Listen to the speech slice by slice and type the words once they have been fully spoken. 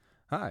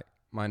Hi,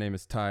 my name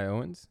is Ty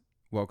Owens.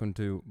 Welcome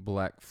to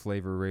Black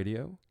Flavor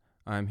Radio.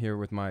 I'm here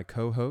with my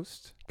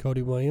co-host.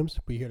 Cody Williams.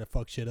 We here to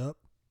fuck shit up.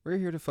 We're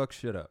here to fuck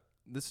shit up.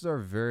 This is our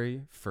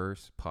very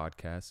first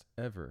podcast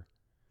ever.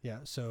 Yeah,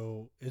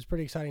 so it's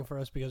pretty exciting for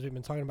us because we've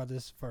been talking about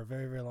this for a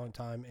very, very long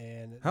time.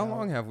 And How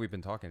long have we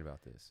been talking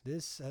about this?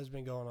 This has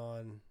been going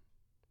on,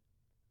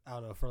 I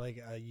don't know, for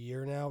like a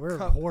year now. We're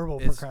horrible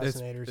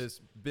procrastinators.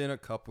 It's been a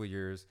couple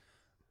years.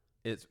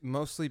 It's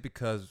mostly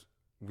because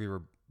we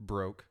were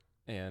broke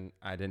and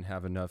I didn't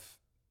have enough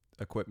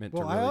equipment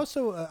to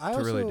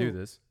really do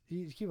this.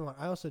 Keep in mind,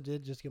 I also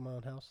did just get my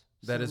own house.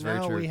 That is very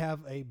true. Now we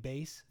have a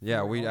base.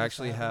 Yeah, we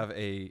actually have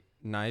a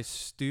nice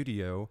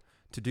studio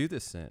to do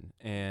this in,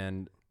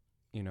 and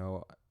you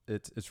know,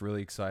 it's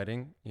really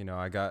exciting. You know,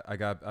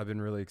 I've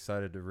been really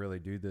excited to really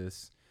do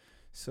this.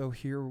 So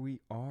here we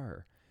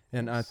are.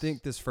 And I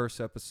think this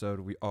first episode,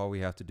 all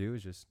we have to do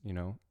is just,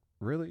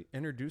 really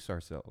introduce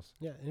ourselves.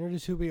 Yeah,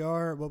 introduce who we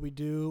are, what we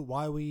do,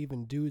 why we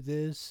even do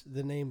this,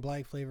 the name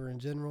Black Flavor in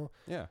general.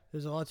 Yeah.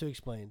 There's a lot to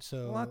explain.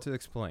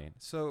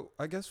 So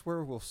I guess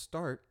where we'll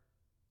start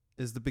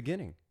is the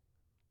beginning.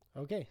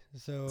 Okay.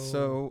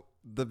 So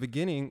the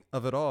beginning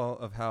of it all,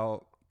 of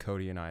how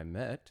Cody and I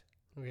met.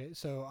 Okay,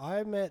 so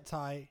I met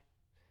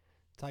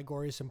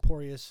Tygorius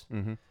Emporius,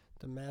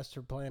 the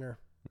master planner.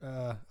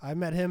 I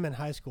met him in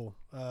high school.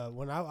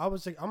 When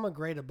I'm a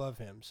grade above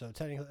him, so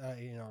technically,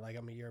 like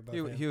I'm a year above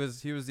him. He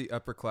was the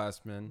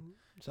upperclassman.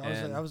 So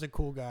I was a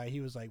cool guy. He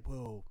was like,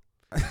 whoa.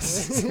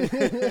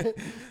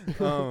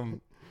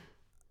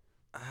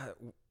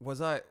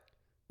 Was I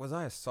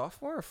a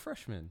sophomore or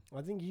freshman?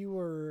 I think you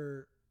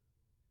were.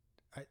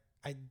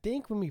 I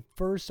think when we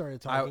first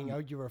started talking,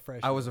 you were a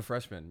freshman. I was a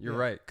freshman. You're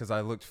right, because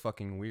I looked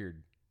fucking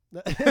weird.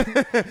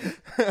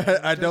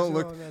 I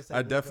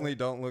definitely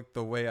don't look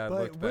the way I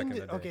looked back in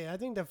the day. Okay, I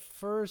think the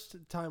first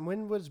time,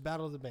 when was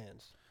Battle of the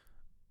Bands?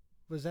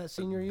 Was that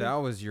senior year? That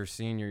was your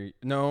senior.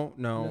 No,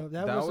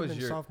 that was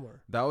your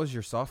sophomore. That was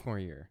your sophomore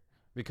year,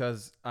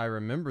 because I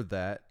remember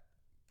that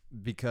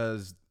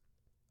because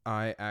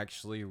I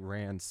actually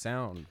ran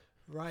sound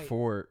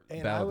for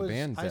Battle of the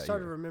Bands. I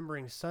started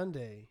remembering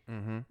Sunday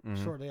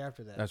shortly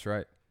after that. That's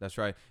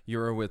right. You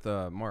were with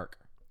Mark.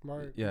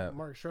 Mark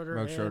Schroeder.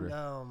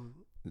 And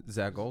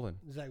Zach Golden.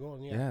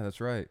 Yeah. Yeah, that's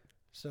right.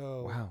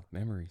 So wow,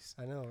 memories.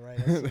 I know, right?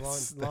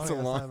 That's a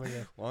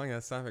long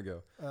ass time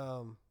ago.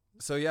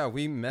 So yeah,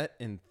 we met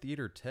in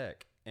theater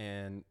tech,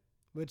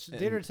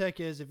 theater tech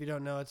is, if you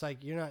don't know, it's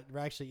like you're not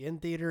actually in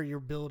theater,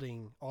 you're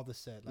building all the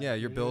set. Like,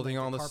 you're building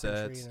all the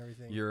sets.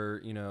 You're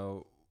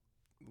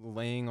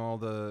laying all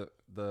the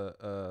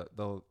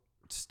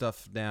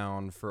stuff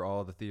down for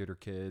all the theater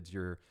kids.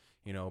 You're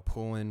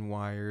pulling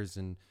wires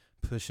and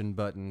pushing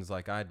buttons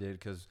like I did,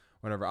 because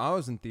whenever I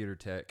was in theater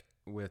tech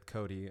with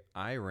Cody,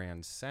 I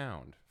ran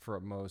sound for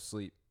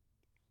mostly,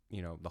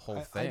 the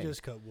whole thing. I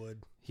just cut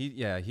wood. He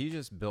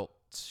just built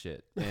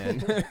shit.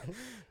 And the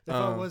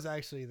fun was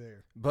actually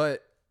there.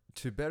 But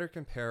to better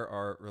compare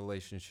our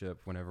relationship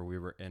whenever we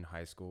were in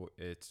high school,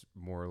 it's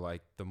more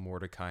like the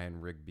Mordecai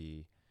and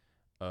Rigby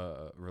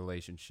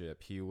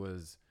relationship. He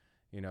was,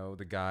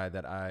 the guy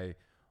that I,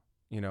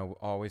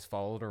 always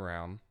followed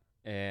around,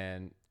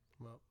 and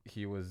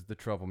he was the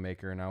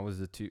troublemaker, and I was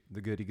the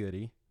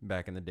goody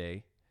back in the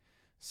day.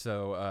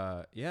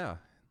 So yeah,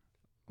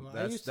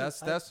 I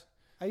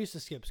used to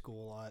skip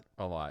school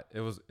a lot. It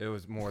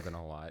was more than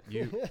a lot.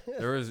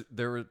 There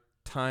were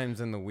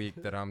times in the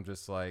week that I'm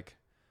just like,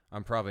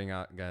 I'm probably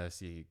not gonna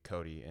see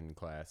Cody in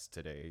class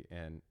today,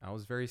 and I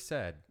was very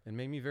sad. It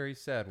made me very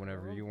sad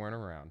whenever you weren't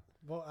around.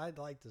 Well, I'd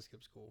like to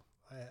skip school.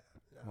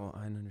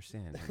 I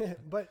understand.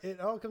 But it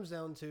all comes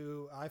down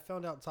to, I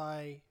found out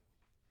Ty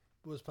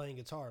was playing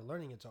guitar,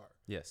 learning guitar.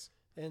 Yes.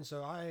 And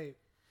so I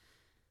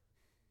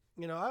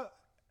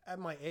at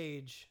my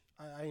age,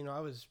 I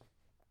was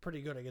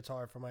pretty good at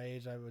guitar for my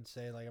age, I would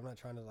say. Like, I'm not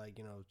trying to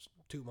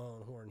toot my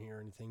own horn here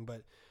or anything,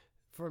 but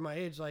for my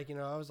age, I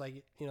was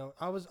like,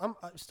 I'm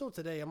still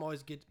today, I'm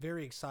always get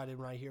very excited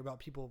when I hear about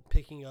people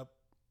picking up,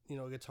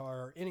 guitar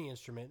or any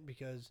instrument,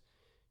 because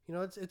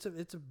it's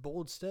a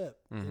bold step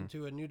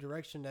into a new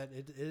direction that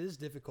it is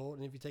difficult,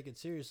 and if you take it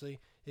seriously,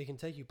 it can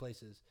take you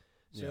places.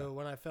 So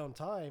when I found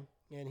Ty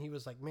and he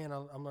was like, man,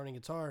 I'm learning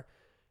guitar,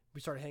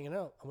 we started hanging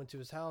out. I went to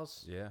his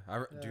house. Yeah,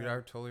 I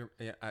totally.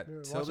 Yeah,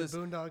 till this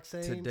Boondock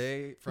Saints.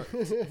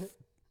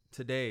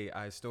 Today,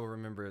 I still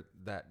remember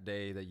that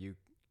day that you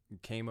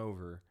came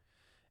over,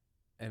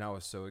 and I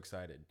was so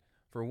excited.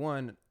 For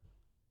one,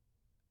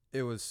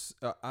 it was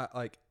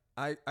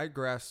I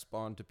grasp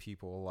onto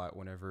people a lot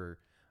whenever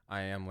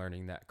I am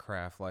learning that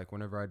craft. Like,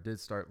 whenever I did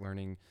start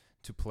learning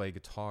to play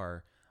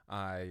guitar,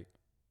 I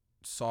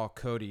saw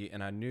Cody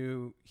and I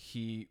knew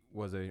he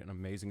was an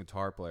amazing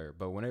guitar player.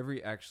 But whenever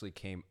he actually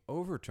came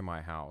over to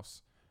my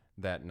house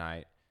that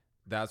night,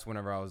 that's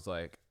whenever I was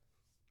like,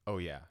 oh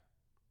yeah,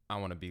 I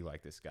want to be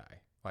like this guy.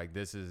 Like,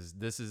 this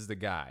is the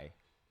guy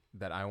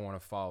that I want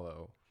to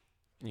follow,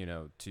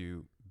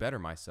 to better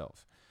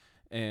myself.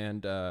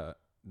 And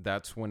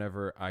that's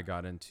whenever I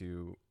got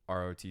into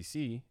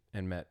ROTC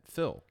and met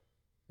Phil.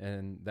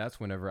 And that's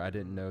whenever I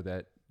didn't know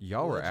that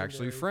y'all were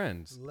actually Legendary-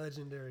 friends.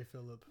 Legendary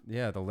Philip.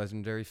 Yeah, the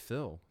legendary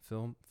Philip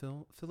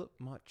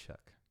Motchuk.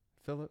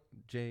 Philip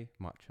J.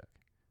 Motchuk.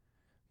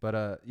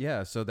 But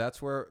yeah, so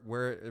that's where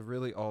it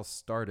really all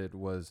started.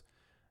 Was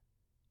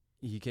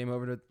he came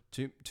over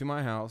to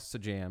my house to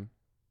jam.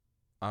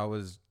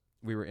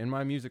 We were in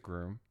my music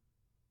room,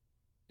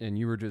 and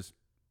you were just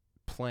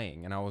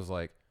playing, and I was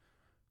like,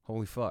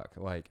 holy fuck,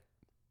 like,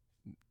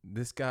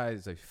 this guy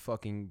is a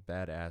fucking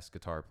badass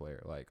guitar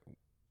player. Like,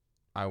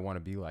 I want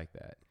to be like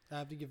that. I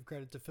have to give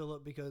credit to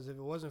Philip, because if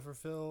it wasn't for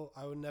Phil,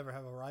 I would never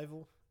have a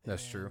rival.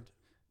 That's true. And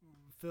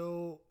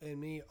Phil and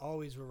me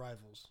always were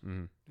rivals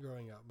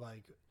growing up.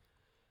 Like,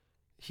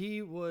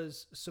 he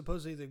was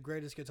supposedly the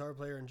greatest guitar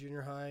player in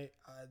junior high.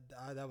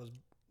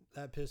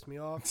 That pissed me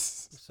off.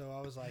 So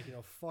I was like,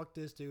 fuck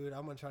this dude.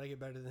 I'm gonna try to get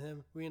better than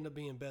him. We ended up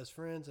being best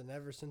friends, and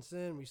ever since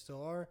then, we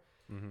still are.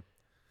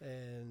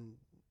 And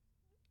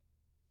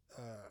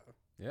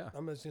Yeah.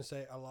 I'm just gonna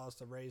say I lost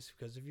the race,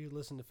 because if you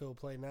listen to Phil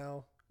play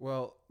now,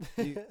 Well,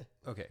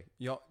 okay,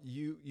 y'all,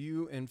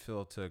 you and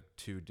Phil took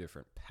two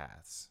different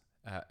paths.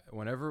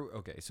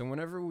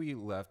 Whenever we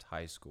left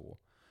high school,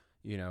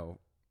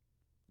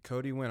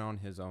 Cody went on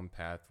his own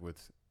path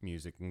with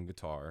music and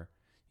guitar.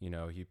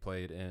 He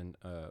played in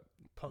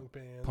punk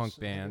bands. Punk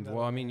bands.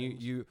 Well, I mean,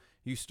 bands.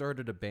 you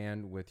started a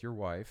band with your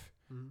wife.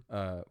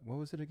 What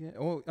was it again?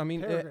 Oh, I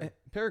mean, Peregrine.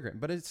 Peregrine,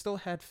 but it still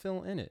had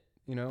Phil in it.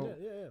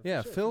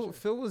 Yeah, Phil. for sure.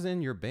 Phil was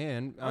in your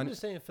band. I'm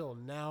just saying Phil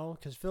now,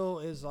 because Phil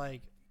is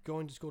like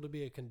going to school to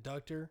be a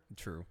conductor.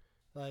 True.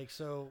 Like,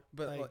 so,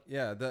 But like,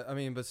 yeah,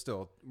 but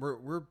still,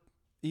 we're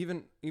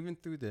even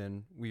through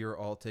then, we are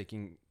all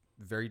taking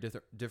very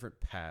different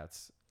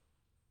paths,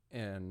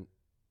 and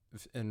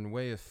in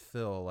way of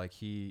Phil, like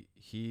he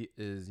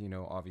is,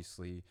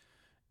 obviously,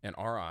 in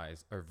our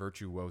eyes, a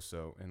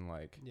virtuoso, and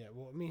like, yeah.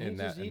 Well, I mean, in he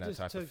that just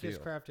type of took his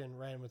field. craft and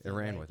ran with it. It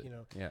ran like, with it.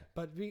 Yeah.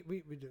 But we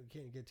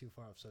can't get too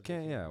far off subject.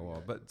 Can't. here. Yeah.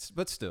 Well,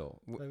 but still.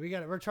 But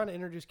we're trying to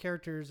introduce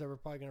characters that we're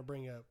probably gonna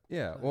bring up.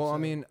 Yeah. Well, I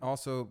mean,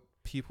 also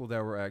people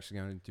that we're actually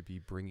going to be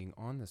bringing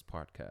on this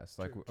podcast.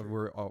 Like, True.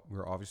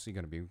 we're obviously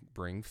going to be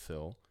bring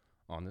Phil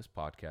on this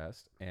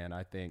podcast, and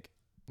I think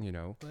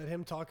Let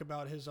him talk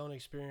about his own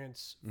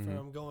experience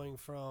from going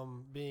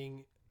from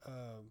being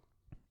a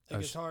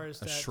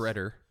guitarist, a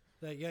shredder.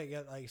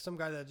 Like some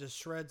guy that just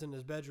shreds in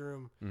his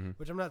bedroom,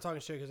 which I'm not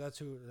talking shit, because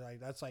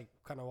that's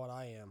kind of what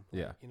I am.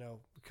 Yeah.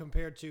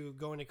 Compared to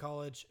going to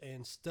college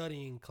and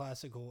studying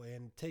classical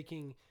and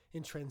taking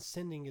and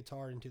transcending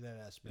guitar into that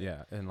aspect.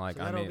 Yeah, and like,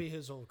 so that'll be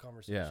his whole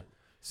conversation. Yeah.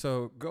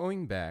 So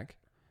going back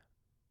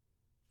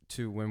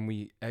to when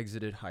we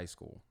exited high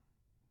school,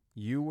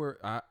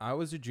 I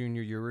was a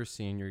junior, you were a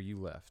senior, you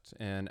left.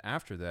 And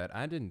after that,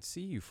 I didn't see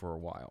you for a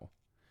while,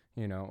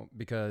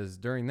 because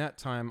during that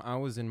time I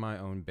was in my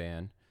own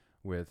band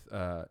with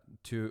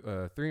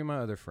three of my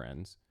other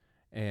friends.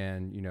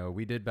 And,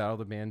 we did Battle of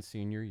the Band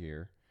senior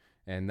year.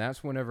 And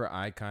that's whenever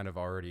I kind of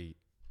already,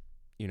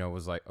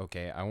 was like,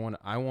 okay, I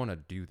want to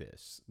do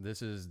this.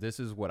 This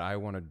is what I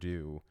want to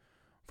do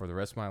for the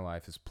rest of my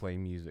life, is play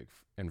music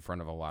in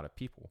front of a lot of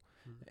people.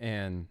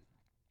 And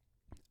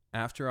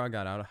after I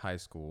got out of high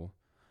school,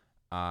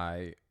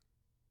 I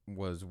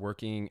was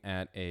working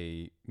at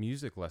a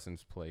music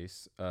lessons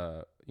place,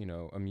 a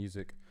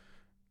music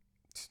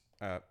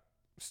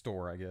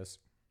store, I guess,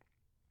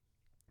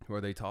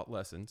 where they taught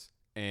lessons.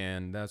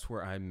 And that's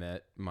where I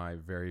met my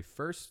very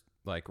first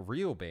like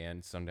real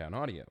band, Sundown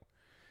Audio.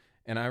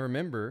 And I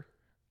remember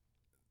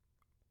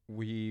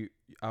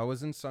I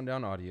was in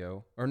Sundown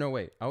Audio, or no,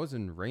 wait, I was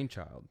in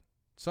Rainchild.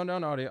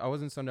 Sundown Audio, I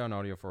was in Sundown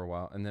Audio for a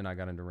while, and then I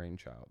got into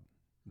Rainchild,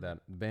 that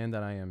band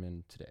that I am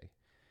in today.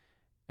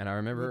 And I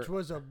remember, which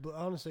was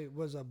honestly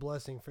was a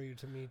blessing for you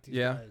to meet these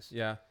yeah, guys.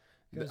 yeah.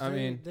 I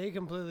mean, they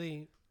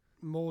completely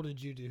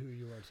molded you to who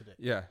you are today.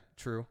 Yeah,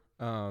 true.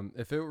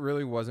 If it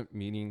really wasn't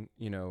meeting,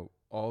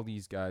 all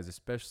these guys,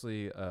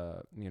 especially,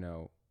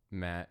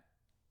 Matt,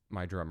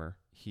 my drummer,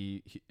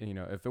 he,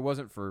 if it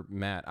wasn't for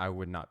Matt, I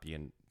would not be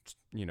in,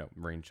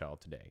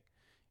 Rainchild today.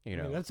 I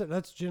mean,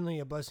 that's generally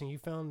a blessing. You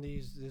found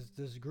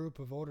this group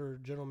of older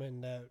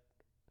gentlemen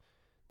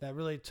that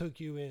really took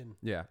you in.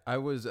 Yeah, I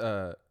was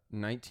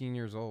 19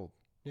 years old.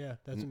 Yeah,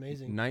 that's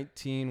amazing.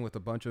 19 with a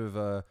bunch of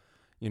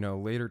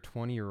later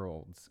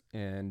 20-year-olds,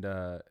 and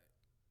that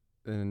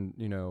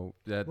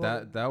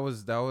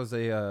was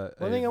a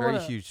very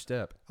huge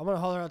step. I'm gonna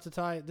holler out to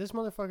Ty. This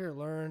motherfucker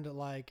learned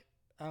like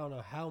I don't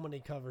know how many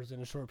covers in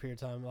a short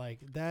period of time. Like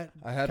that.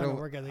 I had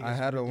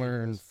to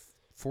learn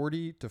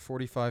 40 to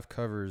 45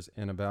 covers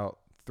in about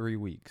 3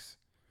 weeks.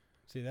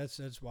 See,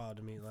 that's wild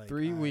to me. Like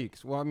 3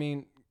 weeks. Well, I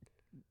mean,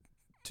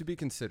 to be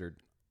considered,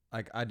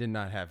 like I did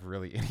not have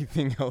really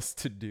anything else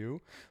to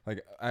do.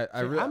 Like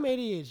I'm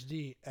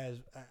ADHD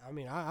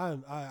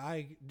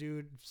I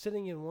dude,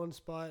 sitting in one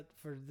spot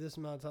for this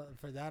amount of time,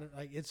 for that,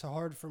 like it's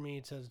hard for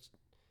me to,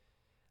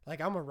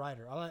 like I'm a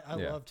writer. I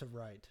love to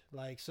write.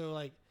 Like, so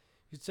like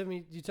you tell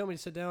me to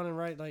sit down and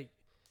write. Like,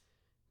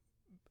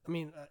 I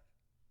mean,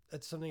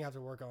 it's something I have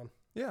to work on.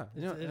 Yeah,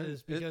 It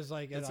is because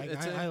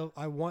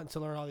I want to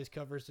learn all these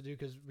covers to do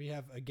because we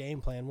have a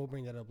game plan. We'll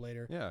bring that up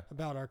later. Yeah.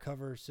 About our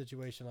cover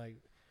situation,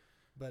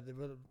 but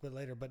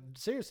later. But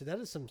seriously, that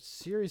is some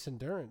serious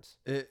endurance.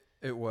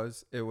 It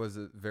was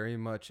very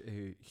much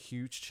a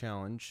huge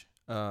challenge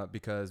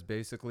because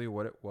basically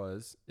what it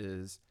was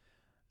is,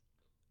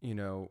 you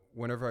know,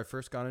 whenever I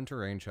first got into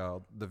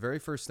Rainchild, the very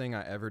first thing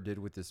I ever did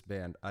with this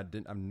band, I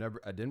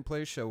didn't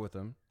play a show with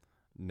them,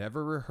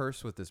 never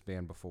rehearsed with this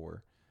band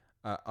before.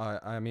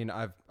 I mean,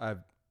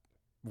 I've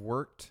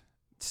worked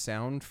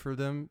sound for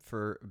them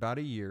for about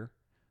a year.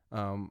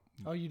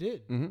 Oh, you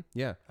did? Mm-hmm,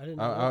 yeah. I didn't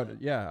know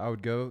that. I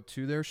would go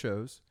to their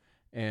shows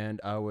and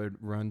I would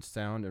run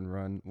sound and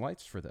run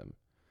lights for them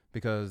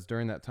because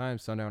during that time,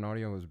 Sundown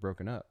Audio was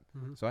broken up.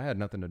 Mm-hmm. So I had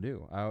nothing to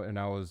do. I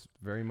was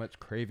very much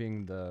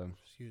craving the...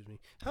 Excuse me.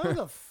 How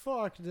the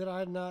fuck did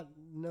I not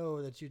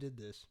know that you did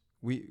this?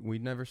 We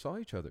never saw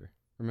each other.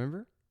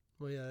 Remember?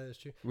 Well, yeah, that's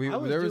true. I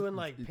was doing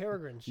like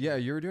Peregrine shit. Yeah,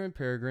 you were doing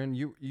Peregrine.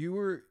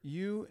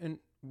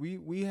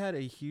 We had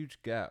a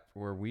huge gap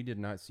where we did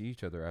not see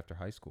each other after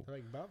high school.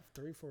 Like about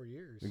 3-4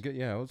 years.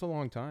 Yeah, it was a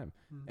long time.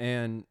 Mm-hmm.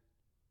 And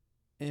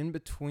in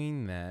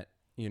between that,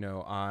 you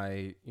know,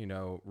 I, you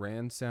know,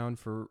 ran sound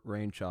for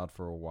Rainchild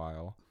for a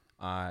while.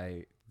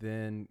 I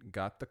then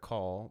got the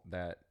call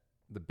that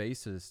the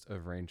bassist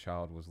of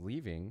Rainchild was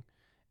leaving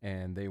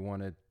and they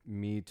wanted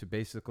me to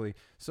basically,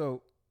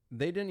 so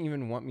they didn't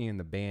even want me in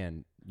the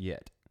band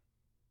yet.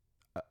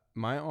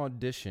 My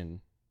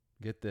audition,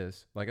 get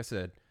this, like I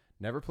said,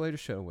 never played a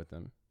show with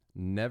them,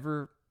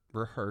 never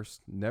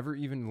rehearsed, never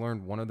even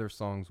learned one of their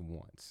songs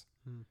once,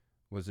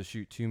 was to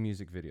shoot 2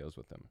 music videos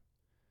with them.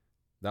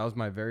 That was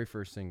my very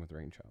first thing with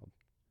Rainchild.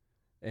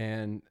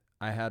 And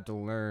I had to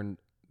learn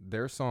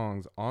their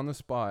songs on the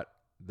spot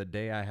the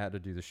day I had to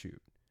do the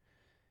shoot.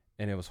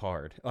 And it was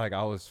hard. Like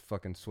I was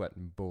fucking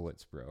sweating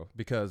bullets, bro,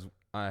 because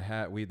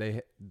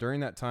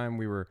during that time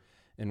we were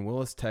in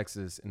Willis,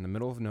 Texas, in the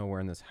middle of nowhere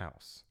in this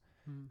house.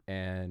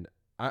 And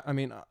I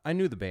mean, I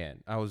knew the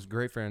band. I was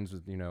great friends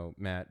with, you know,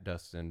 Matt,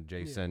 Dustin,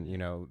 Jason. Yeah. You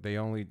know,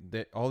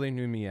 all they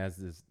knew me as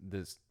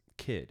this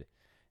kid.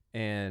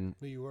 And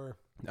who you were?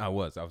 I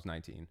was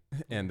 19,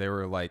 and they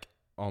were like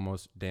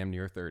almost damn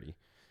near 30.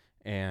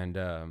 And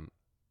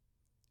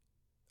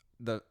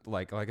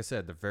like I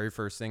said, the very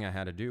first thing I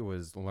had to do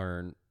was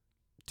learn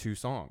 2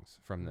 songs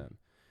from them.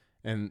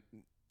 And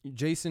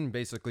Jason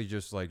basically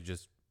just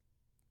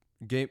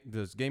gave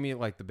me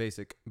like the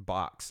basic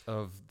box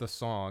of the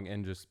song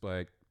and just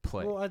like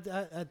play. Well,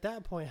 at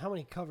that point, how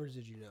many covers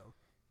did you know?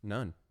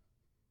 None.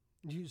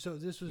 So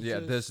this was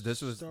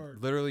this was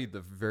literally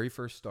the very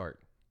first start.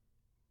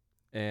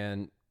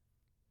 And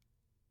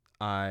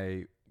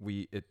it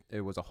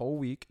was a whole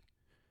week,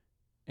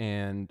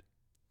 and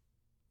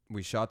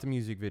we shot the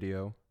music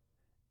video,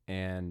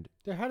 and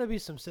there had to be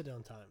some sit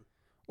down time.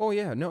 Oh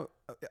yeah, no,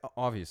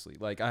 obviously.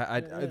 Like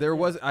I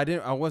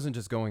wasn't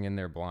just going in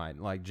there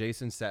blind. Like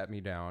Jason sat me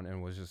down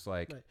and was just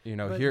like, right. You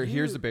know,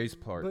 here's the bass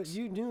parts. But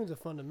you knew the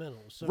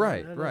fundamentals. So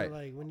right.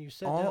 Like when you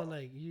sat down,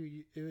 like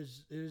it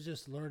was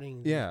just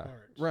learning. Yeah, these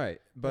parts.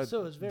 Right. But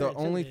so the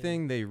only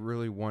thing they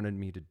really wanted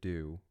me to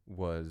do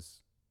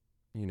was,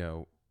 you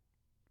know,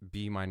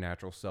 be my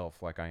natural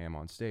self, like I am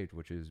on stage,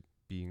 which is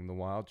being the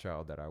wild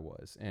child that I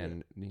was,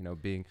 and you know,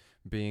 being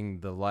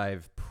the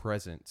live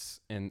presence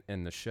in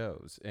the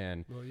shows.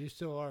 And well, you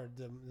still are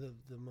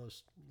the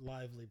most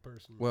lively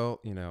person.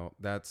 Well, you know,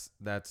 that's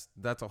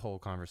a whole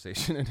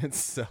conversation in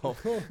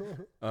itself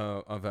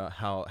about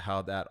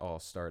how that all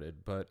started.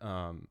 But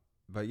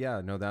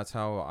yeah, no, that's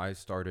how I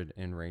started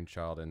in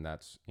Rainchild, and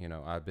that's, you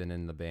know, I've been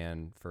in the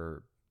band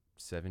for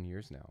 7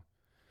 years now.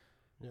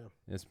 Yeah,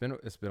 it's been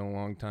a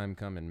long time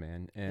coming,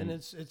 man. And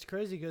it's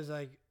crazy because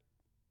like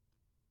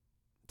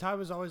Ty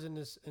was always in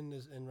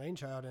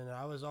Rainchild, and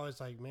I was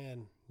always like,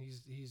 man,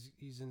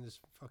 he's in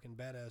this fucking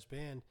badass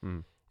band.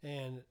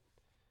 And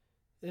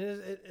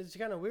it's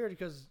kind of weird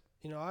because,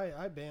 you know,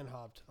 I band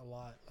hopped a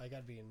lot. Like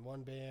I'd be in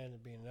one band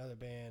and be in another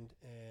band,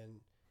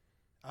 and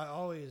I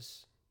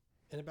always,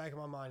 in the back of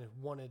my mind,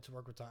 wanted to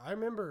work with Ty. I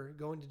remember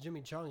going to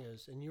Jimmy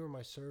Chunga's, and you were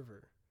my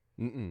server.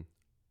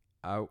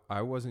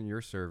 I wasn't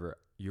your server.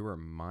 You were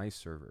my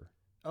server.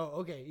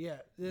 Oh, okay, yeah.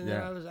 Then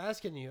I was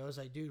asking you. I was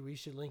like, dude, we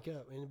should link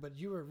up. But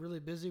you were really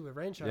busy with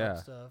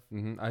Rainchild stuff.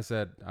 I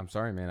said, I'm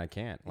sorry, man, I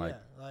can't. Like,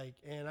 yeah, like,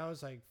 and I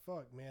was like,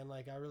 fuck, man,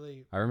 like, I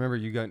remember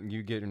you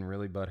getting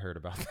really butthurt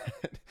about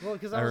that. Well,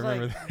 because I was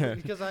like,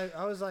 because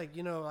I was like,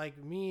 you know,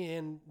 like me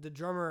and the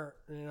drummer,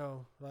 you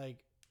know,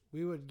 like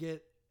we would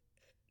get,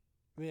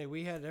 I mean,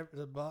 we had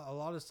a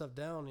lot of stuff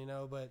down, you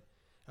know, but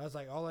I was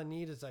like, all I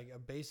need is like a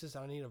bassist.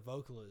 I need a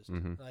vocalist,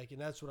 like,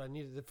 and that's what I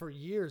needed for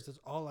years. That's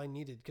all I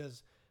needed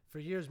because. For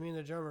years, me and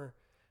the drummer,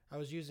 I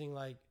was using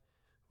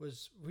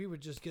we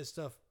would just get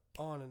stuff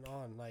on and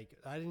on. Like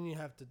I didn't even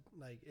have to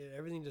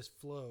everything just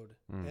flowed,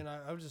 and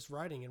I was just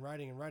writing and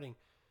writing and writing,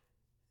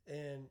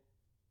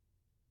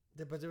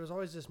 but there was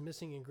always this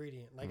missing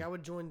ingredient. Like I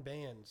would join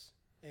bands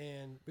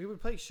and we would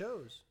play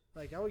shows.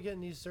 Like I would get in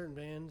these certain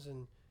bands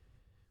and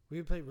we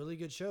would play really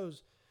good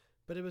shows,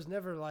 but it was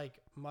never like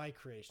my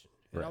creation.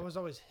 And I Right. was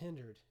always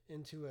hindered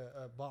into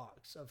a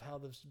box of how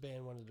this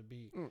band wanted to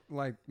be.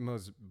 Like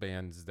most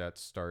bands that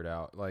start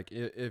out, like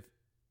if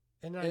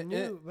And I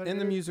knew, but in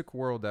the music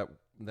world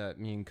that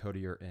me and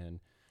Cody are in,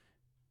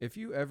 if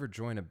you ever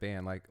join a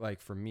band,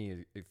 like for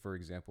me, for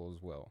example,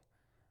 as well,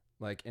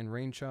 like in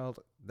Rainchild,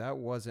 that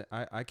wasn't.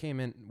 I came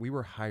in. We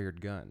were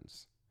hired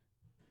guns.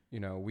 You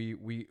know,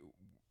 we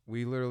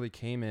literally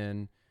came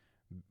in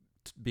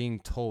being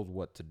told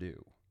what to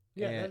do.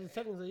 yeah, And, that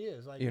technically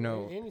is. Like, you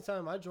know-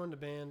 anytime I joined a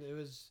band, it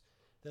was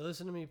they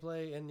listened to me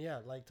play, and yeah,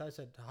 like Ty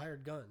said,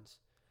 hired guns.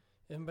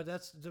 But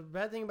that's the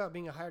bad thing about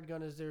being a hired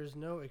gun is there's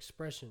no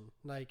expression,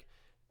 like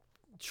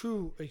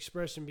true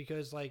expression,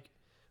 because like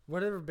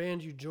whatever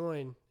band you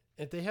join,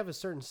 if they have a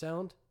certain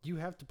sound, you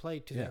have to play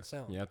to that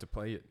sound. You have to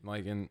play it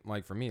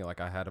like for me, like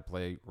I had to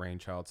play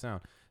Rainchild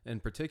sound. In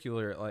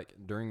particular, like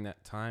during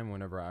that time,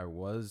 whenever I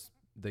was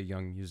the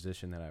young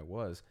musician that I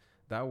was,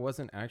 that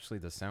wasn't actually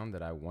the sound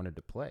that I wanted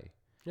to play.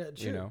 Yeah,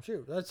 true, You know?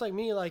 true. That's like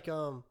me. Like,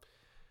 I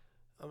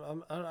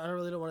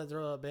really don't want to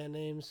throw out band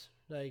names,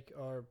 like,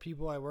 or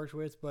people I worked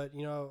with, but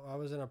you know, I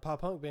was in a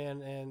pop punk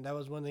band, and that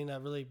was one thing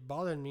that really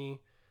bothered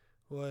me,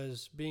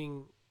 was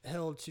being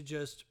held to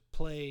just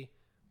play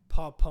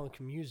pop punk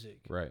music,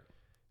 Right.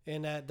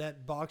 and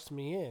that boxed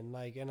me in.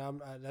 Like, and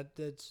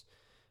that's,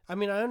 I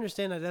mean, I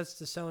understand that that's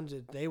the sound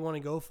that they want to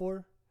go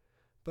for,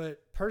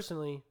 but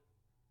personally,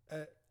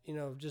 you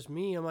know, just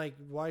me, I'm like,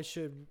 why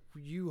should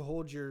you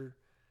hold your,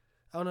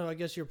 I don't know, I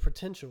guess your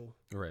potential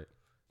Right.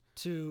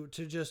 to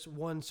just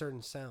one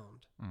certain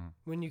sound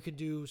when you could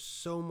do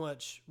so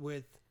much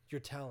with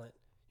your talent?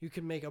 You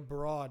could make a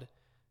broad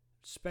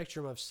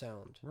spectrum of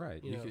sound.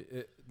 Right. You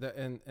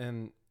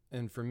know?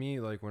 And for me,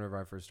 like whenever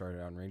I first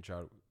started out in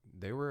Rainchild,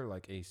 they were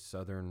like a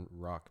southern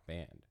rock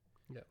band.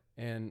 Yeah.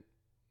 And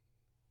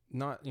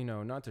not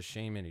to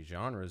shame any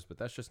genres, but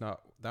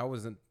that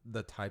wasn't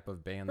the type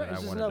of band Right, that I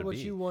it's just wanted not to what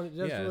be. you wanted.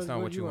 That's Yeah, it's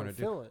not what you want to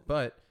do. feeling.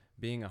 But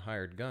being a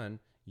hired gun,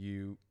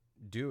 you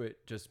do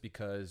it just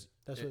because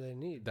That's what they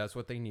need. that's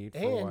what they need for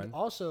And one.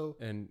 also,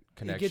 And it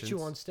connections. gets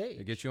you on stage.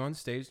 It gets you on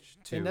stage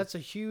too. And that's a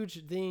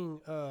huge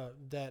thing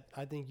that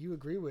I think you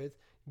agree with.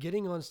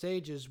 Getting on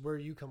stage is where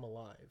you come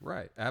alive.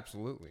 right.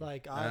 Absolutely.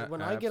 Like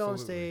when I get on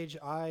Absolutely. stage,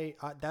 I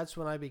that's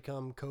when I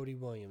become Cody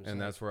Williams. And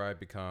Like, that's where I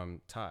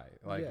become Ty.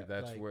 Like Yeah,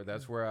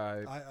 that's where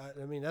I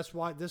I mean, that's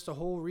why this the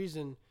whole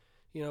reason,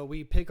 you know,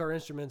 we pick our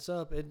instruments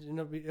up. And you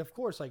know, of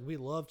course, like we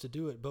love to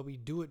do it, but we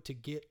do it to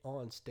get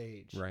on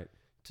stage, right.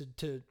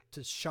 to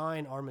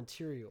shine our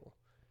material,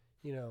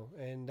 you know,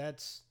 and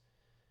that's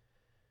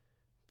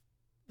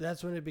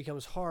when it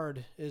becomes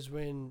hard, is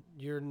when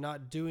you're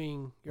not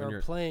doing When or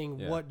you're- playing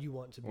yeah. what you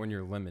want to be. When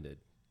you're limited.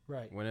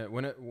 Right.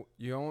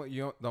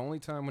 The only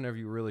time whenever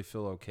you really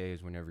feel okay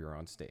is whenever you're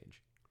on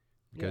stage.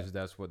 Because Yeah.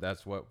 that's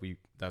what we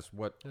That's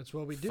what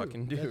we do.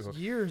 fucking do. That's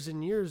years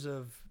and years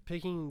of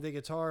picking the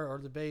guitar or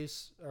the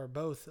bass or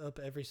both up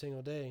every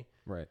single day.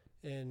 right.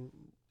 And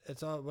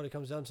it's all what it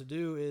comes down to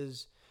do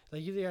is,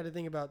 like, you got to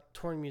think about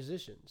touring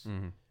musicians.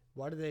 Mm-hmm.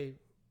 Why did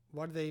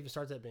they even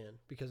start that band?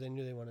 Because they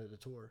knew they wanted to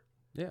tour.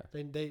 Yeah.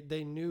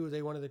 They knew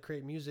they wanted to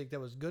create music that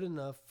was good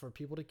enough for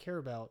people to care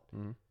about,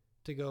 Mm-hmm.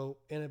 to go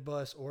in a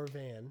bus or a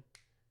van,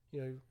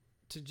 you know,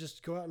 to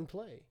just go out and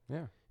play.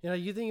 Yeah. You know,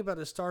 you think about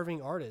a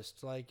starving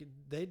artist, like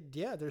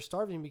they're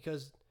starving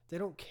because they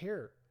don't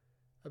care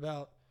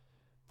about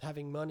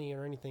having money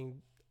or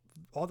anything.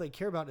 All they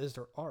care about is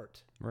their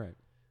art. Right.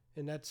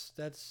 And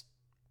that's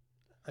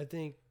I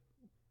think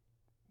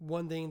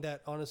one thing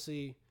that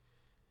honestly,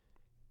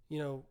 you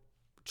know,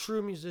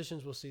 true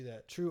musicians will see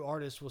that. True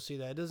artists will see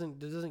that. It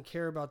doesn't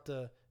care about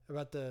the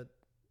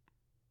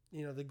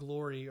you know, the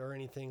glory or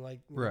anything, like,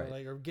 you know, Right.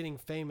 like, or getting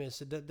famous.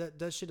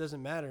 That shit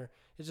doesn't matter.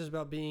 It's just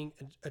about being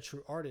a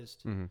true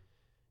artist. Mm-hmm.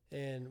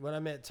 And when I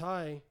met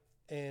Ty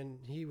and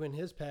he went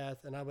his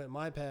path and I went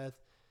my path,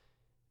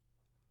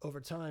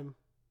 over time,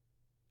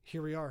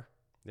 here we are.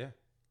 Yeah.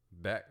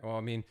 Well,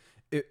 I mean,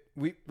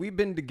 we've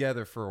been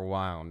together for a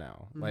while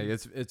now. Mm-hmm. Like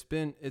it's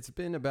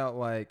been about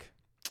like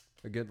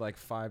a good like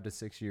 5 to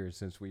 6 years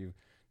since we've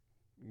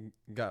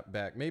got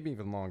back. Maybe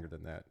even longer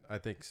than that. I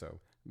think so.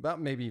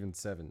 About maybe even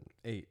 7,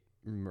 8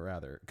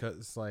 rather.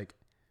 Cause like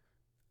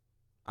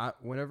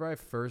whenever I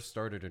first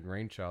started in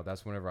Rainchild,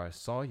 that's whenever I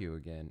saw you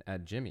again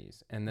at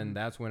Jimmy's, and then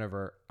that's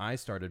whenever I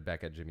started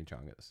back at Jimmy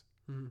Chonga's.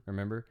 Mm-hmm.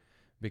 Remember?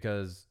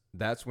 Because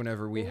that's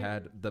whenever we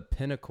had the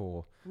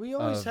pinnacle We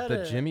always of had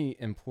the Jimmy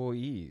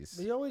employees.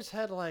 We always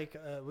had like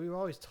we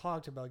always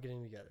talked about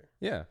getting together,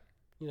 Yeah.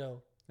 you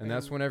know. And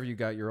that's whenever you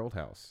got your old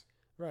house.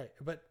 Right,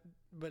 but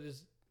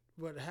is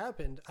what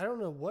happened? I don't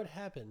know what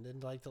happened in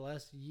like the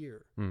last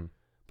year,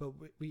 but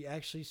we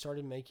actually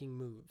started making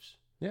moves.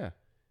 Yeah.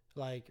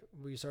 Like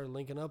we started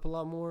linking up a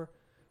lot more,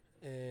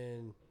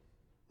 and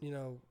you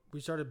know, we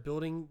started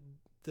building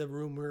the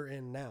room we're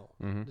in now,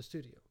 the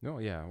studio. No,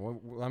 yeah.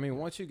 Well, I mean,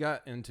 once you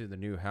got into the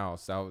new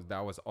house,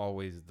 that was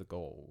always the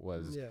goal.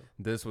 Was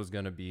this was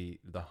going to be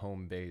the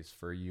home base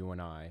for you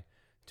and I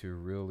to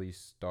really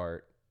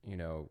start, you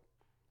know,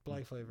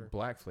 Black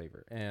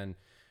Flavor. And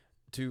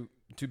to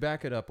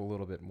back it up a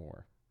little bit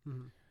more.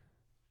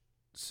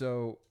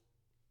 So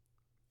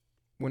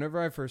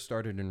whenever I first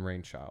started in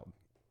Rainchild,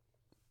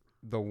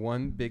 the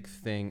one big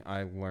thing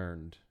I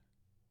learned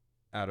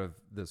out of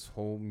this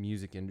whole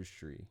music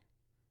industry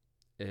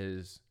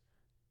is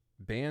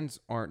bands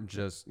aren't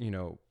just,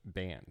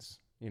 bands.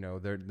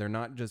 They're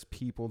not just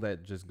people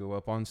that just go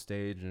up on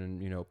stage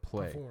and,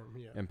 play Perform,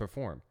 yeah. and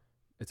perform.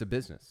 It's a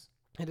business.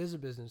 It is a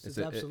business. It's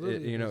a-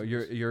 absolutely. you a know,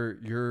 business.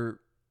 you're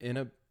in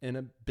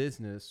a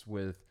business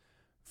with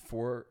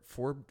four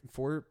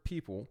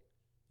people,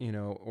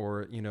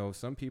 or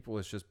some people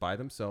it's just by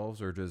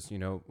themselves, or just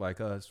like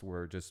us,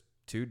 we're just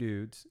two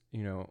dudes,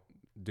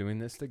 doing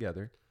this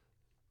together.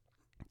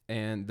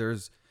 And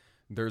there's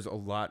a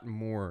lot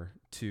more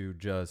to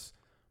just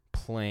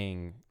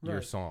playing your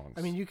Right. songs.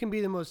 I mean, you can be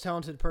the most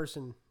talented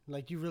person,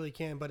 like you really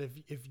can, but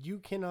if you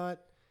cannot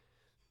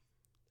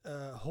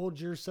hold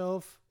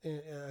yourself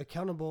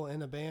accountable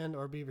in a band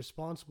or be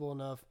responsible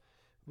enough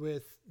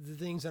with the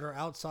things that are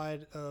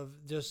outside of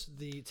just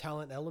the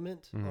talent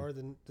element or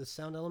the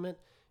sound element,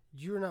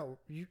 you're not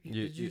you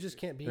just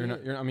can't be. You're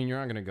not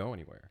going to go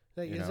anywhere.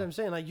 Like, that's what I'm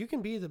saying. Like, you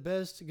can be the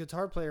best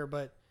guitar player,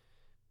 but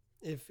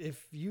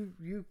if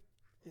you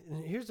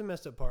here's the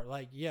messed up part.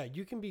 Like, yeah,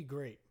 you can be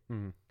great,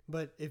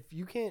 but if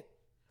you can't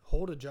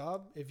hold a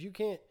job, if you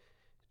can't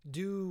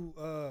do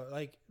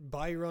like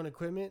buy your own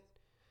equipment,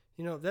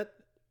 that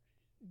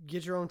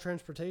get your own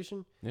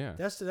transportation. Yeah,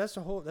 that's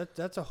a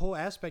whole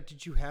aspect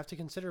that you have to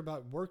consider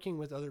about working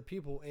with other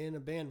people in a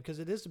band, because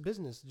it is a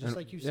business, just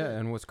like you said. Yeah,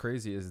 and what's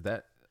crazy is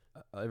that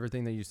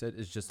everything that you said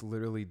is just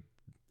literally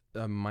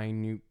a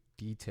minute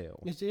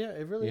detail. It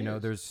really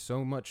is. There's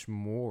so much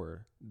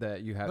more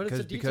that you have. But it's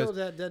a detail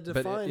that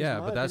defines,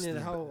 my opinion,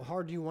 how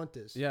hard you want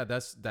this. Yeah,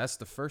 that's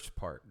the first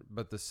part.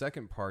 But the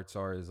second parts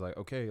is like,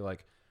 okay,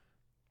 like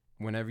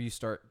whenever you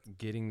start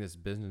getting this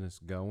business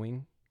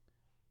going,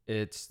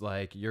 it's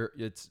like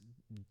it's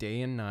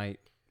day and night.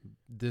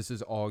 This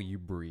is all you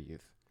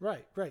breathe.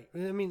 Right. I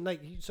mean,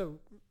 like, so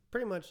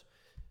pretty much,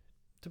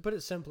 to put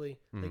it simply,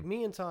 like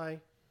me and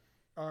Ty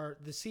are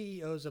the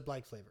CEOs of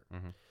Black Flavor.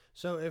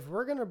 So if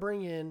we're going to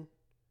bring in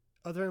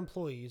other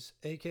employees,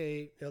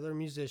 aka other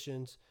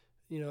musicians,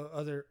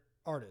 other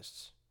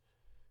artists,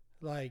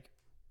 like,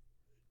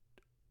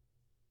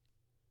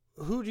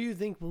 who do you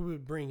think we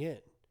would bring in?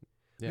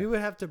 Yeah. We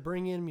would have to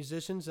bring in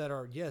musicians that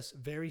are, yes,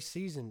 very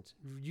seasoned,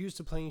 used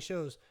to playing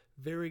shows,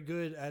 very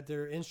good at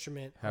their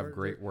instrument, have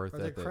great work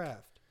ethic, their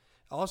craft.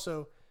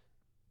 Also,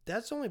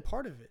 that's only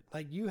part of it.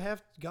 Like, you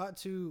have got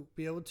to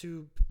be able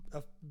to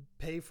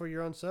pay for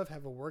your own stuff,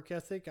 have a work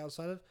ethic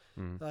outside of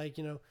like,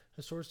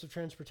 a source of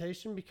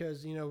transportation,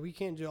 because, we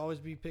can't always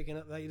be picking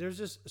up. Like, there's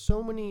just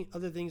so many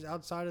other things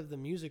outside of the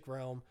music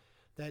realm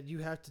that you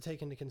have to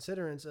take into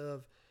considerance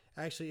of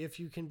actually if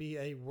you can be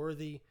a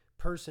worthy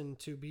person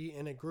to be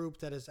in a group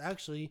that is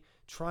actually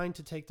trying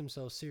to take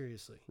themselves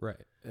seriously.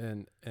 Right.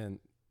 And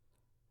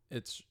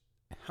it's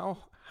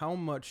how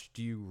much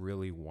do you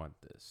really want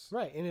this?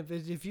 Right. And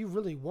if you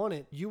really want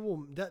it, you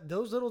will,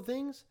 those little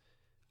things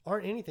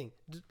aren't anything.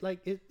 Like,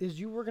 is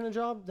you working a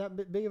job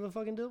that big of a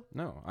fucking deal?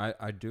 No,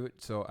 I do it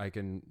so I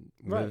can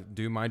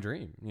do my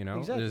dream. Exactly.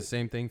 It's the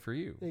same thing for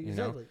you.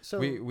 Exactly. So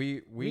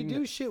we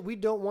do shit we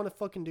don't want to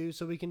fucking do,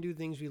 so we can do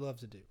things we love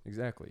to do.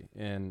 Exactly.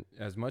 And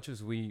as much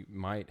as we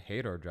might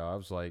hate our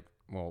jobs, like,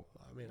 well,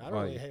 I mean, I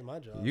don't really hate my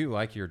job. You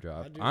like your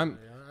job. I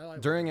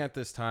like during at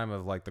this time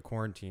of like the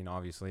quarantine,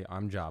 obviously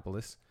I'm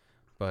jobless,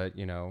 but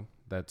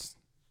that's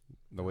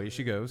the way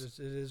she goes.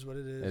 It is what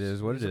it is. It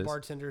is what He's it is. a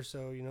bartender,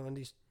 so in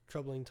these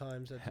troubling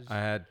times, I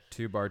had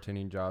 2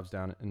 bartending jobs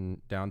down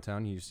in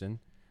downtown Houston,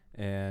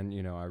 and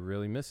I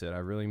really miss it. I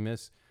really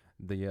miss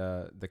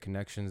the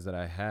connections that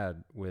I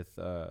had with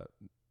the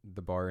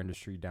bar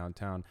industry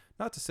downtown.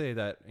 Not to say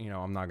that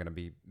I'm not going to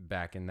be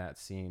back in that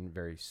scene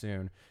very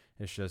soon.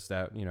 It's just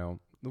that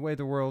the way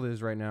the world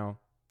is right now,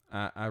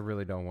 I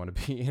really don't want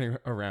to be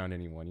around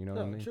anyone. You know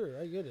what I mean? Sure,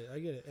 I get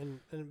it.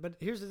 And but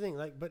here's the thing,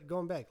 but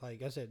going back,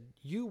 like I said,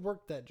 you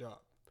worked that job.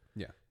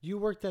 Yeah. You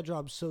work that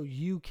job so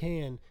you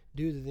can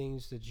do the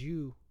things that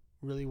you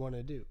really want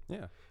to do.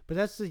 Yeah. But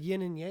that's the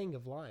yin and yang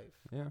of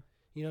life. Yeah.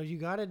 You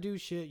got to do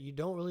shit you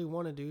don't really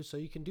want to do so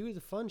you can do the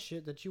fun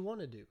shit that you want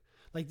to do.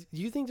 Like,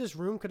 do you think this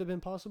room could have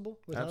been possible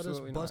without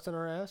Absolutely us busting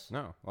our ass?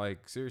 No.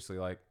 Like, seriously,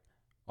 like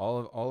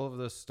all of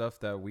the stuff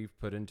that we've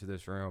put into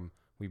this room,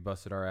 we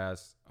busted our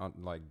ass on,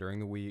 like, during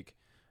the week,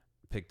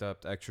 picked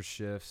up extra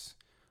shifts,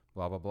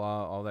 blah, blah,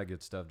 blah, all that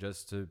good stuff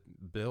just to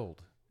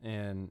build.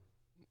 And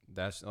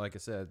that's, like I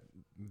said,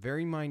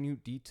 very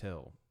minute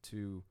detail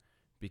to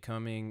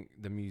becoming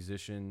the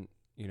musician,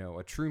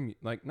 a true,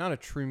 like, not a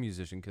true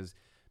musician, because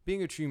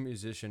being a true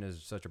musician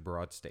is such a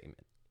broad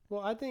statement.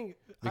 Well, I think...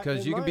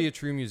 Because you can be a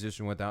true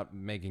musician without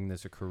making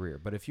this a career.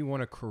 But if you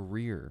want a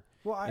career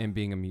in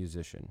being a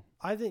musician...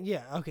 I think,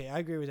 yeah, okay, I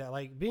agree with that.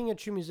 Like, being a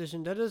true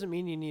musician, that doesn't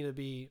mean you need to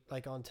be,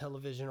 like, on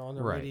television or on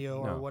the radio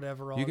or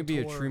whatever. You can be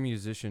a true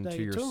musician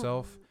to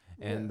yourself,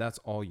 and that's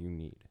all you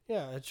need.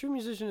 Yeah, a true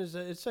musician is...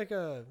 It's like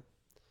a...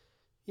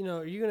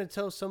 are you going to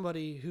tell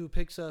somebody who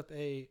picks up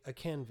a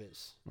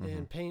canvas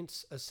and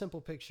paints a simple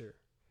picture,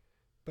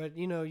 But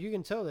you know, you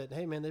can tell that,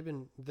 hey man,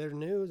 they're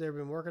new, they've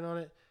been working on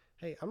it.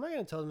 Hey, I'm not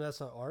gonna tell them that's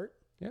not art.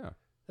 Yeah.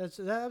 That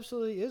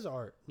absolutely is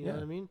art. You know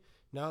what I mean?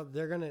 Now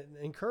they're gonna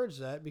encourage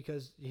that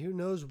because who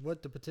knows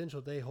what the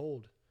potential they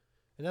hold,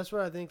 and that's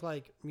what I think.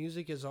 Like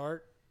music is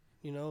art.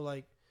 You know,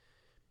 like,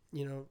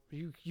 you know,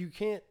 you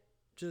can't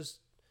just,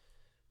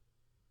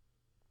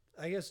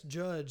 I guess,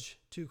 judge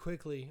too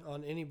quickly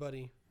on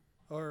anybody,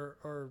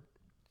 or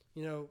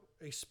you know,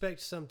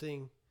 expect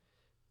something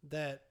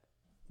that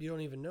you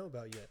don't even know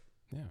about yet.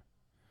 Yeah.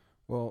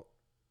 Well,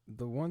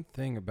 the one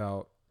thing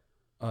about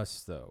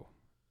us though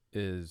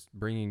is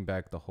bringing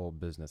back the whole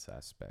business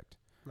aspect.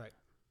 Right.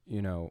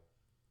 You know,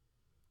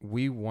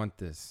 we want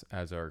this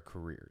as our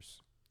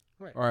careers.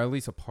 Right. Or at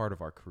least a part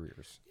of our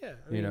careers. Yeah.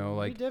 I you mean, know,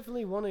 like, we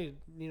definitely want to,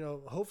 you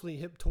know, hopefully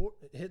hit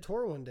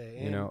tour one day.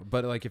 And you know,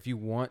 but like if you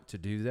want to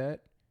do that,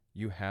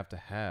 you have to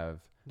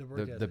have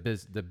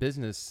the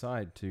business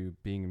side to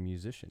being a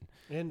musician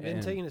and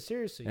taking it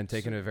seriously and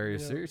taking it very you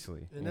know,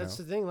 seriously. And that's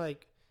the thing.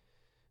 Like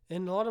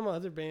in a lot of my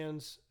other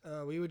bands,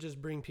 we would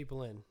just bring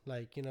people in.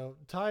 Like, you know,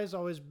 Ty's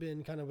always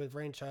been kind of with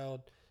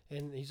Rainchild,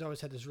 and he's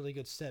always had this really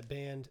good set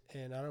band,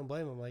 and I don't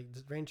blame him. Like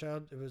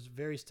Rainchild, it was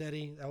very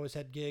steady. I always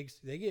had gigs.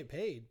 They get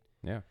paid.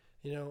 Yeah.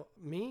 You know,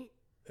 me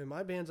and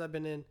my bands I've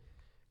been in,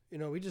 you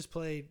know, we just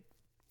play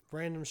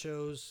random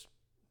shows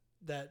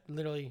that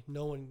literally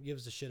no one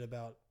gives a shit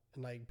about,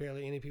 and like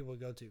barely any people would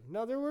go to.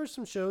 Now there were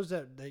some shows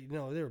that they, you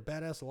know, they were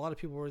badass. A lot of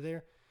people were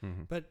there,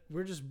 but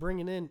we're just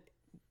bringing in,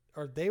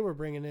 or they were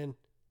bringing in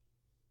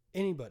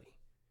anybody,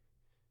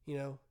 you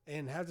know,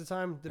 and half the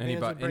time the bands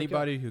would break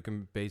anybody up. who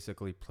can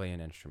basically play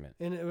an instrument.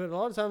 And a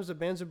lot of times the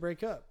bands would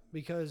break up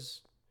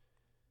because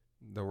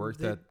the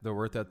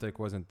work ethic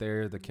wasn't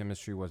there, the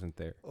chemistry wasn't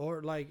there,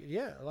 or like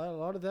a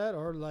lot of that,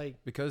 or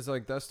like because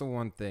like that's the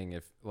one thing.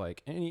 If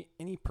like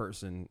any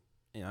person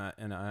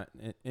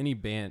any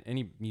band,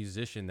 any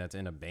musician that's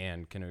in a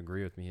band can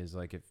agree with me, is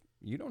like if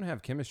you don't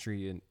have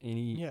chemistry in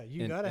any,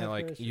 you gotta have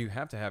like chemistry. You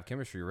have to have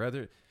chemistry.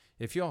 Rather,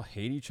 if y'all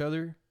hate each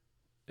other,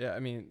 yeah, I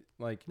mean,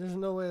 like there's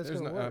no way it's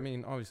gonna work. I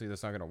mean, obviously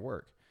that's not gonna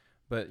work,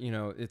 but you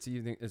know,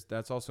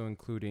 that's also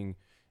including,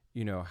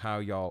 you know, how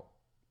y'all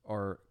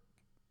are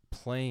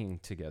playing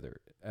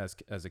together as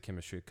a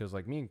chemistry. Because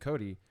like me and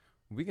Cody,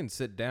 we can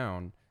sit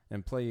down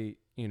and play.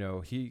 You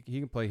know, he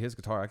can play his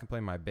guitar, I can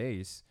play my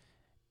bass,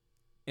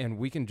 and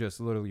we can just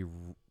literally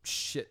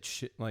shit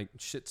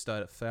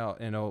stuff out,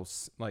 and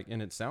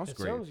it sounds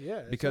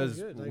great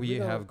because like we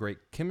have great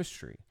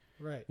chemistry,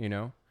 right? You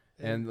know.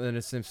 And then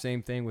it's the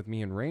same thing with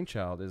me and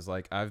Rainchild. Is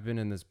like I've been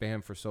in this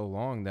band for so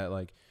long that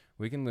like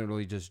we can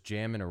literally just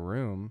jam in a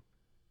room,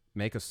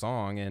 make a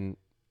song, and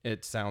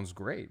it sounds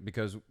great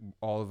because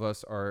all of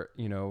us are,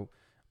 you know,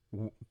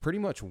 pretty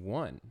much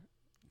one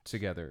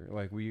together.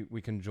 Like we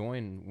can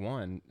join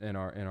one in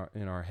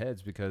our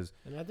heads because.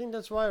 And I think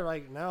that's why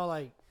right now,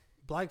 like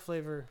Black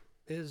Flavor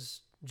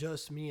is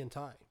just me and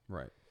Ty,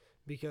 right?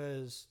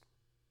 Because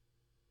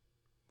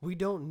we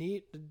don't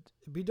need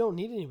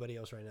anybody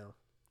else right now.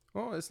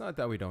 Well, it's not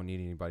that we don't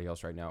need anybody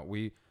else right now.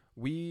 I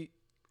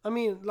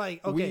mean, like,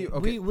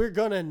 we're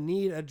gonna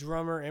need a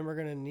drummer and we're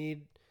gonna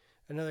need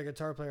another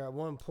guitar player at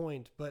one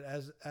point. But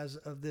as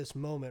of this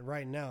moment,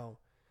 right now,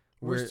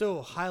 we're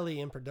still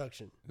highly in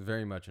production.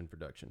 Very much in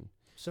production.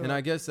 So, and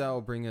I guess that will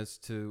bring us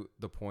to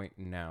the point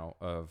now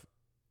of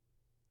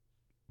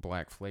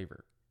Black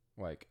Flavor,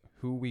 like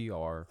who we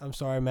are. I'm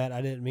sorry, Matt.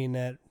 I didn't mean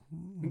that.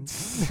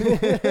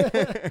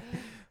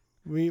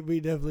 We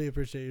definitely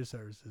appreciate your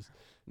services.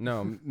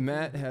 No,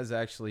 Matt has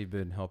actually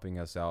been helping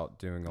us out,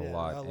 doing a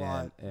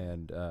lot,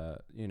 and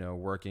you know,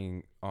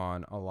 working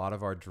on a lot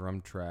of our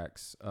drum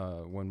tracks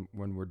when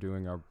we're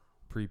doing our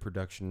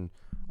pre-production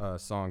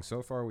songs.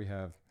 So far, we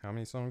have how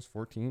many songs?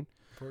 14,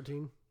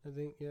 I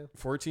think. Yeah,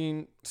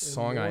 14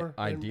 song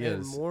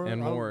ideas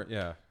and more.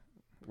 Yeah,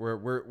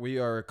 we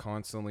are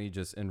constantly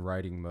just in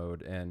writing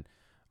mode, and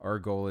our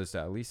goal is to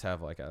at least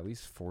have at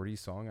least 40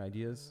 song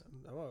ideas.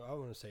 I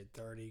want to say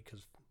 30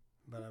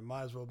 but I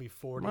might as well be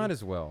 40. Might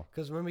as well.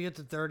 Because when we get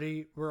to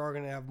 30, we're all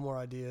going to have more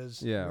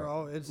ideas.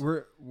 Yeah.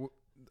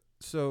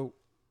 So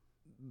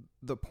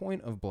the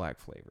point of Black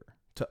Flavor,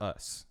 to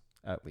us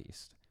at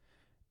least,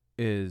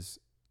 is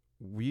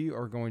we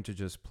are going to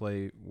just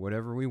play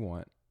whatever we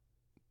want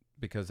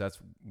because that's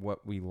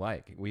what we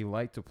like. We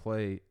like to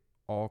play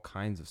all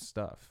kinds of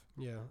stuff.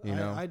 Yeah. You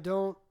know?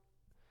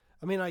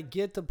 I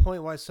get the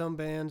point why some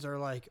bands are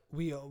like,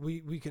 we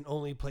can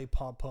only play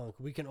pop punk.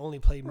 We can only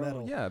play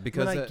metal. Yeah,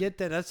 because I get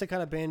that. That's the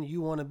kind of band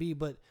you want to be.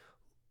 But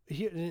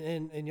here,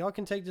 and y'all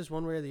can take this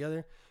one way or the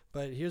other.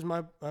 But here's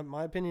my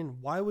opinion.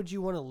 Why would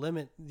you want to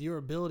limit your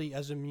ability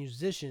as a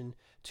musician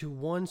to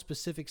one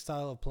specific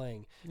style of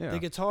playing? Yeah. The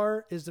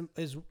guitar is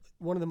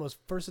one of the most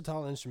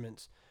versatile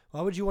instruments.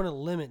 Why would you want to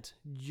limit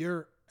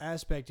your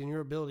aspect and your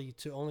ability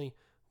to only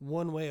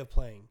one way of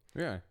playing?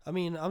 Yeah. I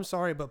mean, I'm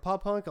sorry, but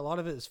pop punk, a lot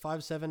of it is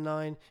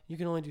 5/7/9. You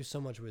can only do so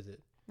much with it.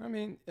 I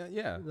mean,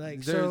 yeah.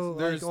 Like there's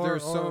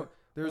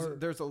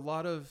a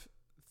lot of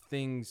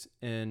things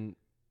in,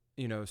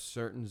 you know,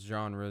 certain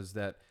genres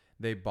that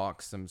they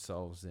box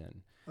themselves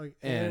in. Like,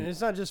 and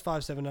it's not just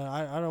 579.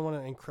 I don't want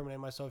to incriminate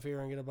myself here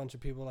and get a bunch of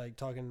people like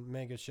talking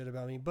mega shit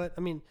about me. But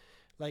I mean,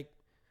 like,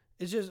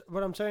 it's just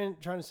what I'm trying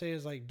to say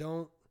is like,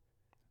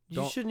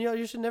 you should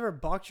never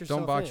box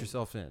yourself. Don't box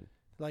yourself in.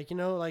 Like,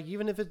 like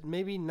even if it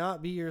maybe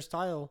not be your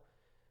style,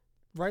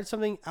 write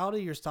something out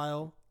of your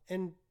style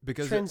and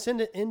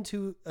transcend it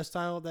into a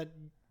style that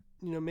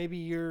maybe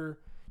your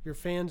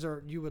fans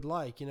or you would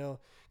like.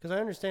 Because I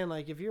understand,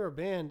 like, if you're a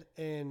band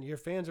and your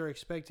fans are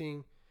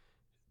expecting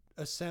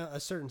a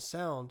certain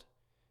sound,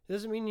 it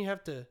doesn't mean you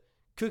have to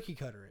cookie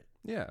cutter it.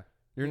 Yeah,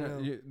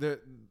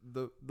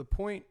 the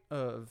point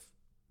of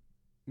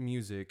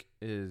music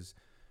is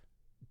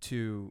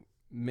to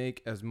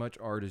make as much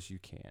art as you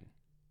can,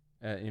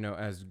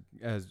 as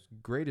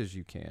great as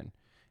you can,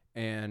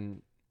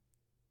 and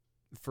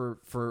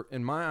for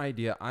in my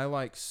idea, I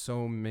like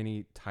so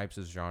many types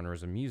of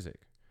genres of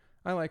music.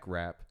 I like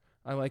rap,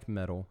 I like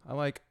metal, I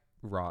like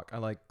rock, I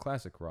like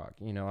classic rock.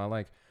 I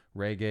like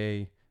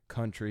reggae,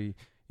 country.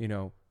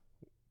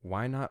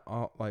 Why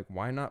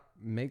not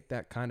make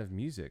that kind of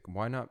music?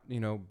 Why not,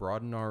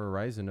 broaden our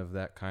horizon of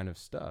that kind of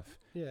stuff?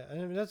 Yeah, I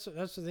mean that's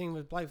the thing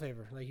with Black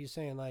Flavor. Like he's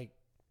saying, like,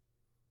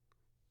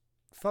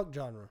 fuck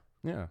genre.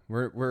 Yeah,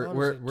 we're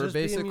just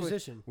basically be a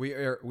musician.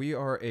 we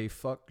are a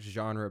fuck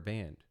genre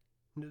band.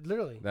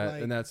 Literally.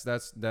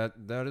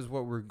 That is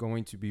what we're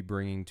going to be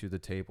bringing to the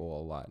table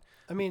a lot.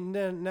 I mean,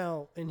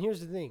 and here's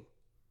the thing.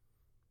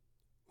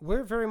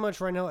 We're very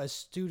much right now a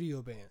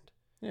studio band.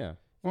 Yeah.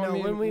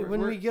 Well,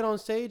 when we get on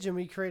stage and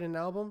we create an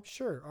album,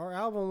 sure, our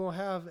album will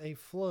have a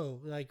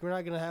flow. Like, we're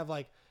not gonna have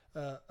like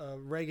a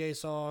reggae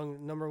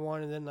song number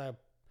one and then a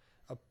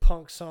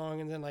punk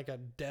song and then like a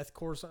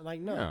deathcore song.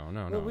 Like, no.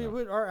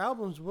 Our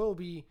albums will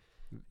be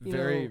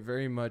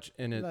very much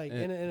in it, like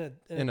in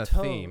a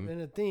theme.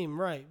 In a theme,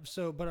 right?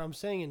 So, but I'm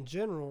saying in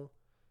general,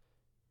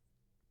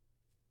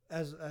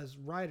 as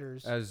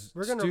writers,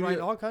 we're gonna write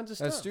all kinds of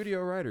stuff. As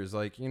studio writers,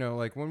 like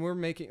when we're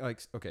making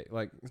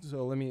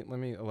so let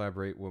me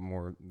elaborate what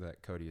more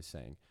that Cody is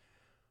saying.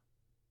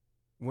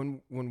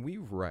 When we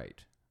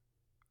write,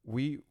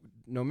 we,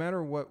 no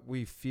matter what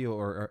we feel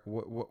or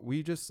what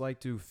we just like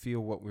to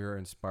feel what we're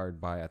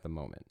inspired by at the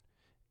moment,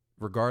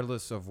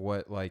 regardless of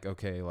what,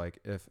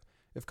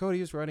 if Cody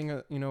is writing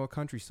a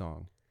country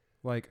song,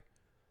 like,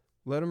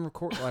 let him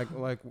record,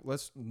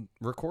 let's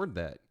record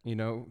that,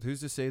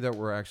 who's to say that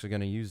we're actually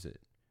going to use it,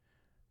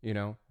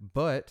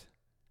 but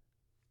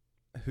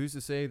who's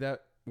to say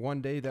that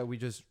one day that we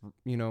just,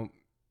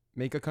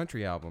 make a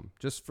country album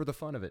just for the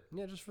fun of it.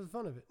 Yeah, just for the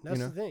fun of it. That's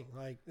the thing.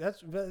 Like,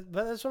 but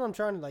that's what I'm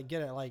trying to, like,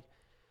 get at. Like,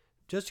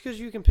 just because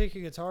you can pick a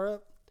guitar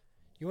up,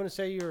 you want to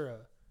say you're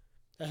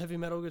a heavy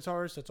metal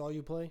guitarist, that's all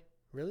you play?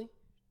 Really?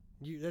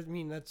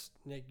 That's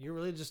like, you're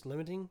really just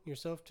limiting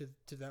yourself to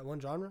that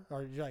one genre?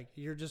 Or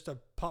you're just a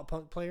pop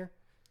punk player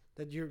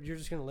that you're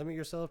just going to limit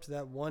yourself to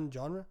that one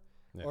genre?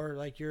 Yeah. Or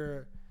like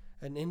you're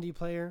an indie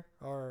player,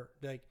 or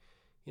like,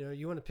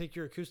 you want to pick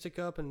your acoustic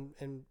up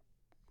and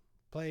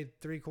play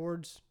 3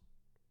 chords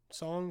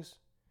songs?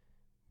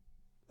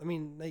 I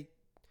mean,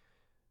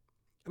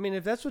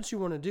 if that's what you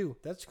want to do,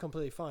 that's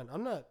completely fine.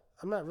 I'm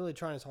not really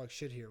trying to talk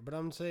shit here, but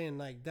I'm saying,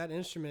 like, that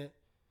instrument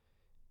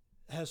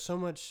has so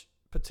much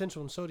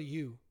potential, and so do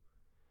you,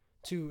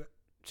 to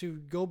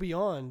go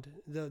beyond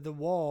the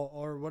wall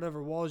or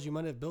whatever walls you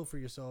might have built for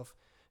yourself,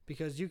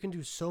 because you can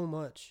do so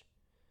much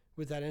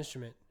with that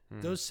instrument.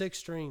 Those 6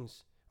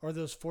 strings, or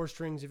those 4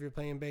 strings if you're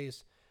playing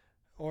bass,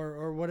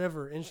 or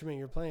whatever instrument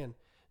you're playing,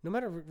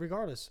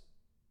 regardless,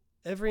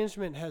 every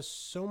instrument has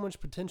so much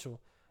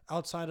potential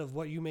outside of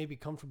what you may be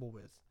comfortable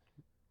with.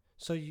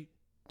 So you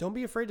don't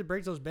be afraid to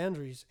break those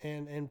boundaries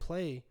and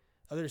play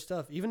other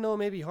stuff, even though it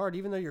may be hard,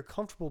 even though you're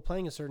comfortable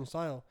playing a certain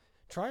style.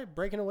 Try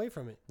breaking away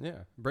from it.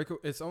 Yeah.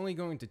 It's only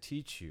going to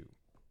teach you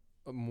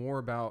more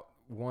about,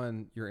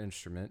 one, your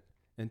instrument,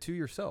 and 2,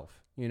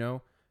 yourself.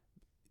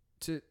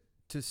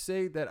 To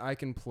say that I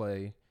can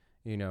play,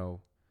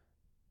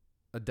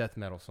 a death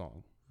metal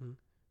song.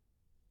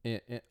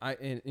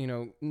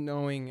 And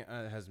knowing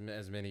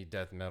as many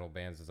death metal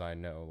bands as I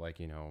know, I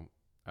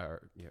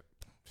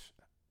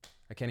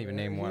can't even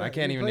name one. I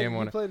can't even name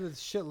one. You played with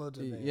shitloads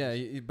of bands.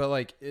 Yeah, but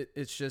like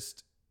it's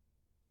just,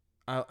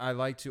 I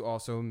like to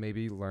also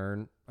maybe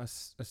learn a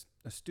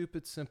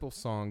stupid simple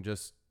song,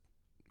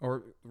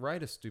 or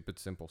write a stupid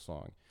simple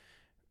song,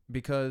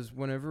 because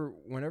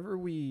whenever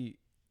we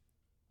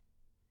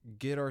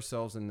get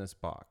ourselves in this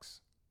box,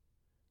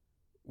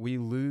 we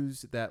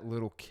lose that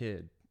little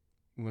kid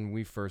when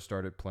we first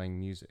started playing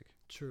music.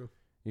 True.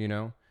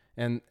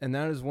 And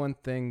that is one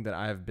thing that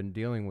I've been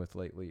dealing with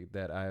lately,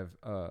 that I've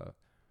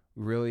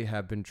really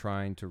have been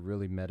trying to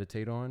really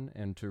meditate on,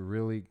 and to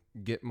really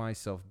get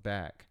myself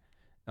back,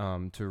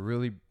 to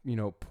really,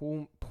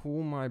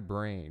 pull my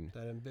brain.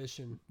 That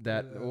ambition.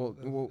 Of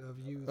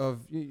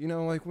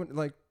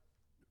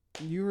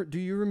youth. Do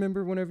you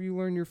remember whenever you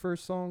learned your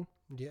first song?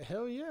 Yeah,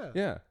 hell yeah.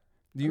 Yeah.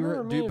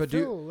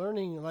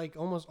 Learning like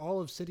almost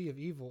all of City of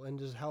Evil, and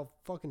just how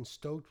fucking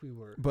stoked we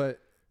were. But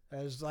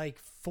as like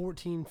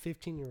 14,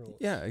 15-year-olds.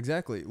 Yeah,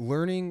 exactly.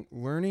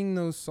 Learning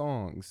those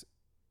songs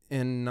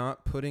and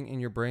not putting in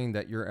your brain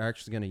that you're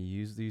actually going to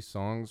use these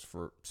songs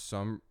for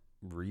some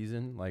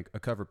reason, like a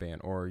cover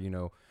band, or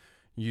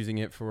using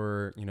it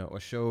for a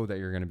show that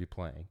you're going to be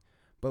playing,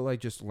 but like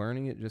just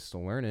learning it just to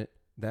learn it.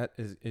 That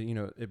is,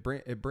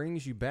 it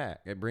brings you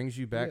back. It brings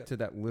you back to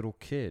that little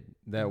kid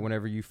that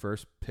whenever you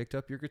first picked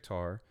up your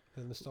guitar,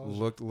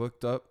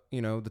 looked up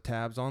the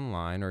tabs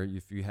online, or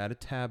if you had a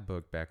tab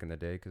book back in the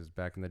day, because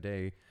back in the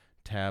day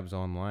tabs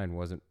online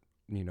wasn't,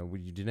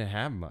 you didn't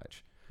have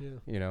much.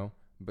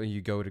 But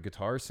you go to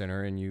Guitar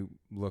Center and you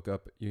look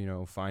up,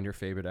 find your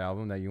favorite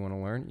album that you want to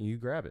learn, you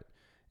grab it.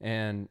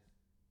 And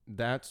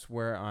that's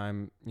where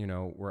I'm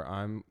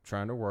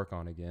trying to work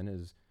on again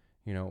is,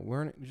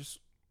 learn,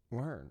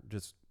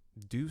 just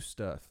do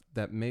stuff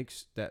that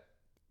makes that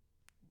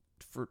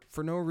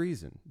for no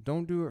reason.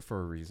 Don't do it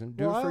for a reason.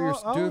 Do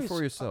it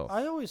for yourself.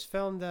 I always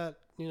found that,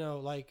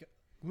 like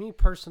me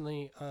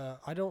personally,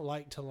 I don't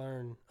like to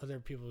learn other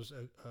people's,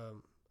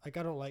 like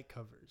I don't like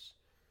covers.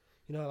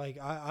 Like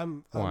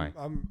Why?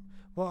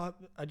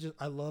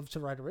 I love to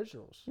write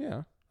originals.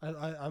 Yeah.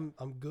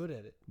 I'm good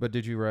at it. But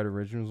did you write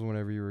originals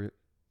whenever you were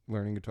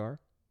learning guitar?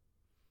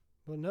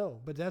 Well, no,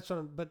 but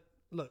but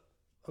look,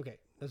 okay,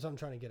 that's what I'm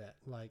trying to get at.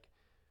 Like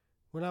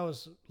when I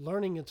was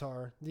learning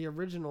guitar, the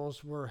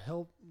originals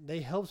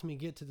they helped me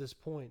get to this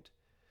point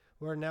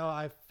where now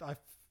I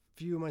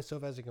view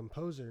myself as a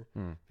composer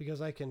because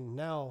I can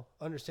now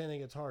understand the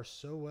guitar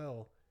so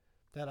well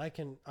that I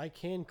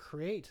can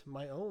create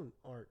my own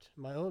art,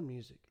 my own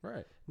music.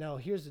 Right. Now,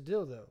 here's the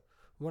deal, though.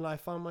 When I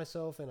find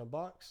myself in a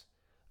box,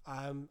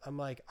 I'm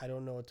like, I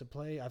don't know what to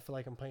play. I feel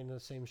like I'm playing the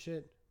same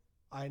shit.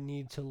 I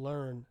need to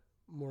learn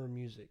more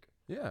music.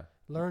 Yeah.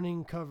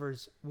 Learning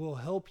covers will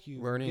help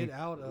you get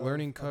out of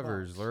learning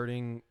covers, box.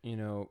 Learning,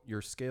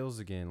 your scales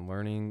again,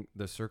 learning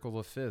the circle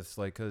of fifths.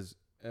 Like, because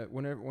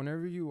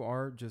whenever you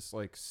are just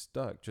like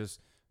stuck,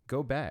 just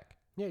go back.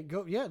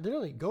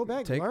 Literally go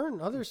back,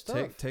 learn other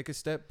stuff. Take a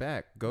step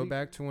back. Go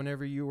back to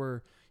whenever you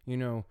were,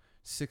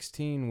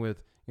 16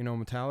 with,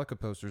 Metallica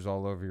posters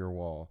all over your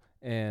wall,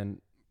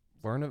 and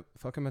learn a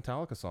fucking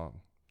Metallica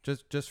song.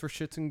 Just for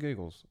shits and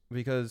giggles,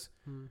 because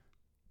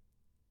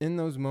in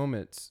those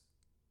moments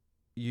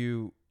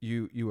you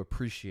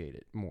appreciate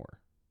it more,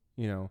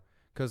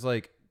 because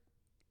like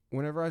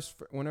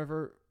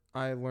whenever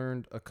I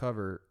learned a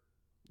cover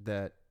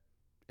that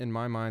in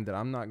my mind that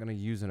I'm not going to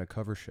use in a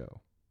cover show,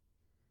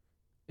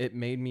 it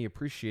made me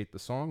appreciate the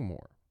song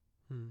more.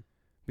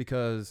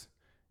 Because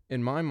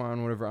in my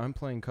mind, whenever I'm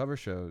playing cover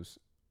shows,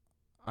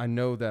 I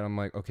know that I'm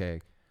like, okay,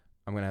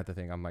 I'm going to have to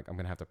think, I'm going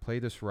to have to play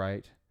this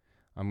right.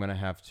 I'm going to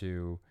have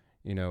to,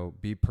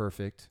 be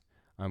perfect.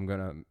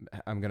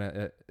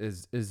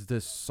 Is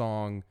this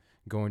song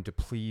going to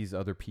please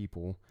other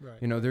people? Right.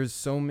 There's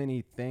so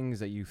many things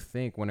that you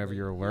think whenever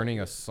you're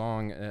learning a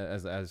song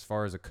as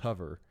far as a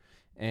cover,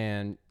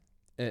 and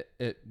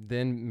it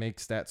then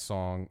makes that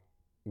song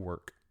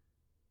work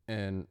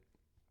and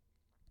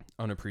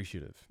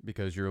unappreciative,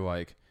 because you're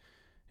like,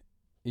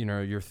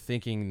 you're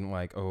thinking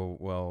like, oh,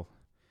 well,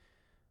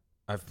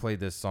 I've played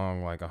this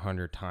song like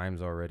 100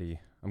 times already.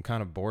 I'm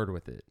kind of bored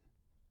with it.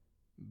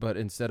 But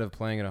instead of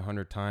playing it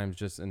 100 times,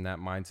 just in that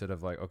mindset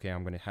of like, okay,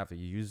 I'm going to have to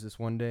use this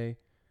one day.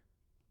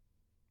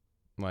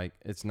 Like,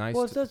 it's nice.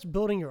 Well, that's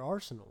building your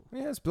arsenal.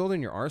 Yeah, it's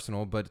building your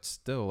arsenal, but it's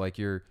still like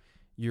you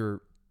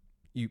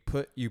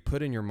put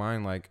in your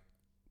mind, like,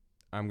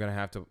 I'm going to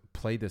have to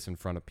play this in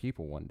front of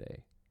people one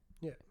day.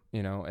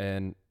 Yeah.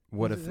 And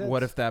what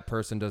if that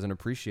person doesn't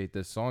appreciate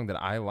this song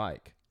that I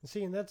like?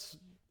 See, and that's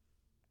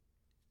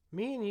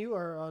me and you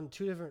are on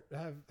two different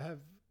have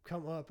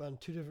come up on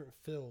two different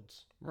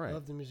fields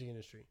of the music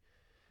industry.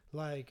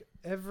 Like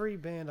every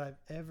band I've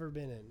ever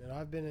been in, and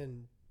I've been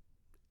in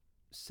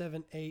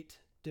 7, 8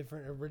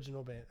 different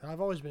original bands.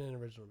 I've always been in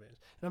original bands,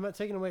 and I'm not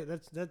taking away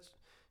that's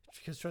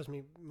because trust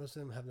me, most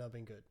of them have not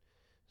been good.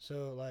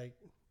 So like,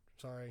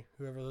 sorry,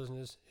 whoever listens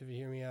to this, if you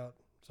hear me out,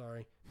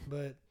 sorry,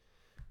 but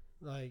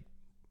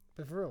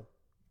for real,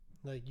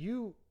 like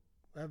you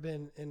have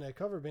been in a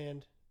cover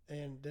band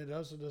and that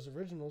also does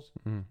originals.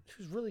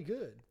 Who's really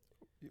good.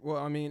 Well,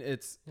 I mean,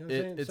 it's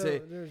there's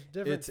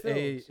different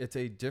fields. It's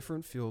a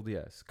different field.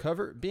 Yes,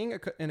 being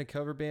in a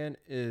cover band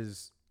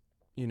is,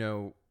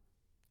 you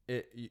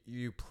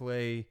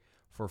play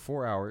for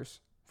 4 hours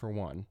for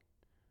one.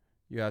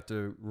 You have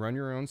to run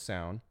your own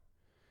sound.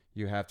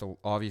 You have to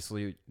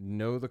obviously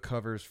know the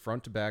covers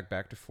front to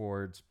back to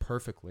forwards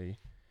perfectly,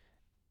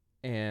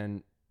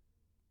 and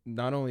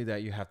not only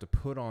that, you have to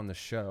put on the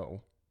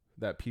show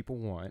that people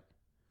want,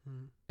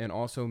 and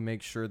also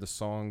make sure the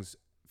songs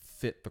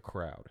fit the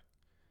crowd.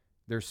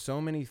 There's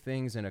so many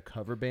things in a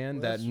cover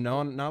band that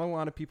not a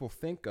lot of people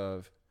think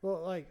of.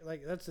 Well, like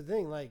that's the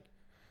thing. Like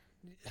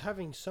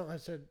having I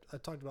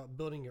talked about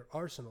building your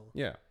arsenal.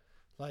 Yeah.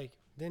 Like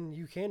then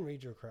you can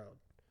read your crowd.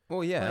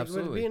 Well, yeah, like,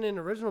 absolutely. Being in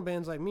original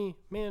bands like me,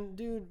 man,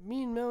 dude,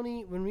 me and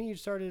Melanie, when we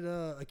started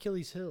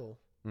Achilles Hill,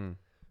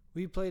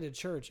 we played at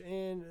church,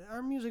 and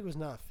our music was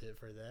not fit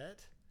for that.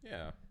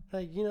 Yeah.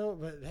 Like,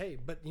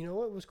 but you know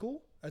what was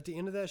cool? At the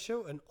end of that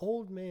show, an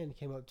old man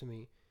came up to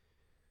me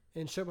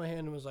and shook my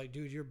hand and was like,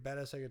 dude, you're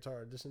badass at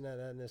guitar, this and that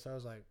and this. I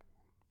was like,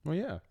 Well,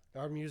 yeah.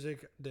 our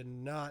music did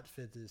not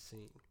fit this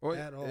scene Well,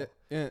 at all.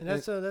 And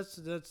that's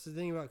the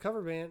thing about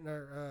cover band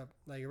or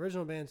like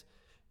original bands.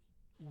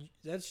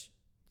 That's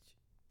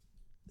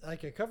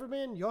like a cover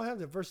band. Y'all have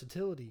the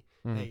versatility.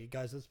 Mhm. Hey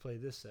guys, let's play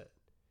this set.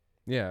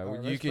 Yeah, Or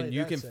you let's play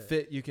can that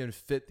set.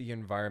 fit the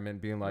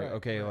environment, being like, Right,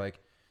 okay, right. like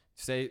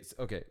say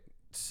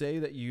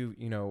that you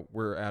know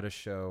we're at a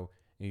show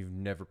and you've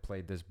never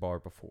played this bar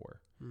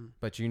before,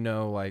 but you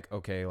know, like,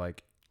 okay,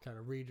 like Kind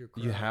of read your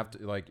crowd. you have to,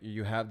 like,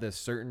 you have this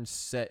certain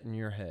set in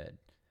your head,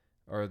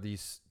 or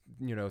these,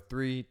 you know,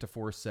 3 to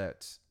 4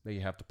 sets that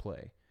you have to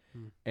play,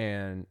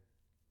 and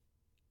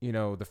you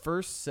know the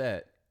first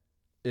set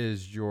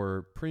is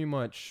your pretty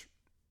much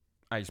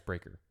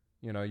icebreaker.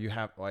 You know, you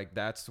have, like,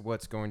 that's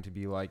what's going to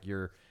be like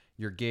your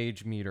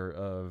gauge meter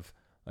of,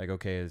 like,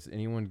 okay, is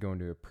anyone going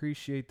to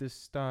appreciate this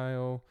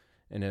style?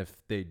 And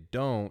if they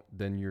don't,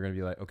 then you're going to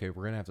be like, okay,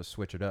 we're going to have to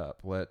switch it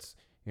up. Let's,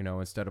 you know,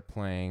 instead of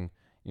playing,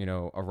 you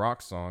know, a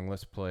rock song,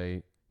 let's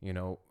play, you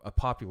know, a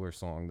popular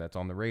song that's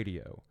on the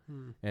radio,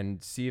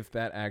 and see if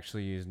that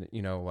actually is,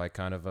 you know, like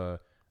kind of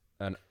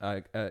an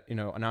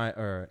eye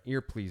or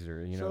ear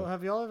pleaser, you So know.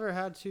 have y'all ever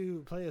had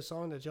to play a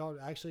song that y'all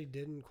actually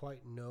didn't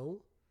quite know,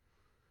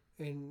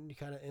 and you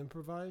kind of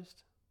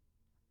improvised?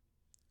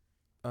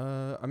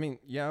 I mean,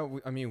 yeah,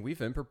 we've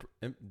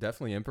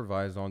definitely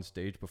improvised on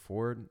stage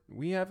before.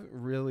 We haven't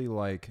really,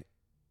 like,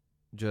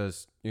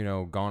 just, you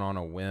know, gone on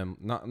a whim.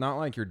 Not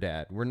like your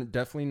dad. We're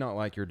definitely not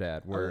like your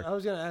dad. Where I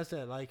was gonna ask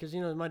that, like, cause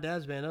you know my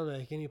dad's band. I'll be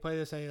like, can you play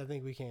this? Hey, I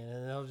think we can,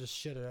 and I'll just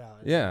shit it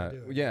out.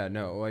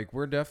 no, like,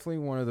 we're definitely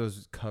one of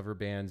those cover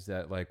bands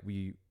that, like,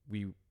 we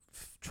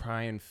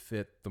try and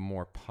fit the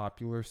more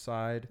popular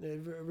side.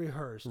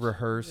 Rehearsed.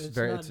 It's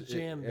very, not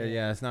jam band.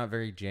 yeah, it's not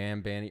very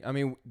jam bandy. I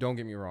mean, don't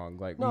get me wrong.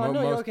 Like, No, I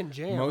know y'all can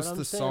jam. most but of I'm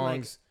the saying,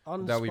 songs like,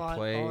 on the that we spot,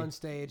 play on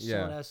stage, yeah.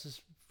 someone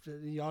asks,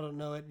 y'all don't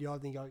know it. Y'all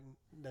think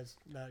that's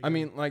not. I good.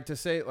 mean, like, to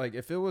say, like,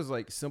 if it was,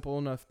 like, simple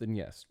enough, then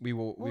yes, we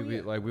will. Well,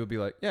 yeah. We'll be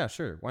like, yeah,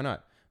 sure, why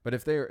not? But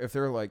if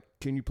they're like,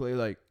 can you play,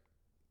 like,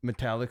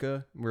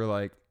 Metallica? We're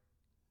like,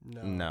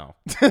 no.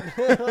 I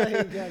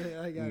got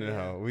it.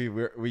 No,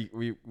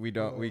 we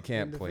don't. We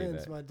can't play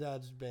defense, that. My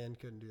dad's band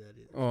couldn't do that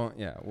either. Well,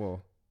 yeah,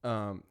 well,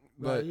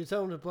 but you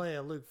tell them to play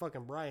a Luke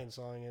fucking Bryan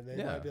song, and they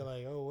Yeah. might be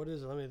like, "Oh, what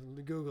is it? Let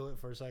me Google it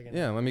for a second."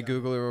 yeah, let me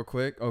Google it real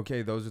quick.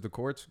 Okay, those are the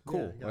chords.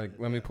 Cool. got Like, it,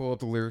 let me yeah. pull up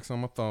the lyrics on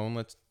my phone.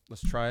 Let's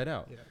try it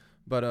out. Yeah.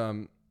 But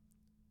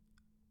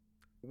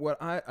what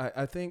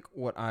I think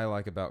what I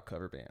like about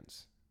cover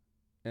bands,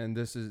 and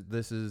this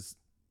is,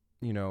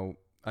 you know,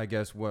 I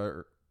guess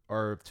where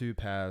our two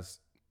paths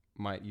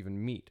might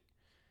even meet.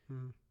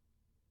 Mhm.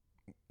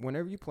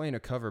 Whenever you play in a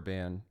cover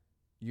band,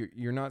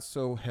 you're not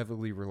so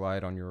heavily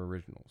relied on your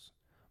originals,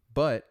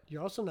 but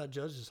You're also not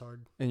judged as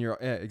hard. and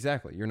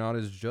exactly, you're not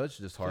as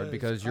judged as hard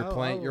because you're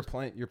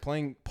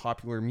playing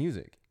popular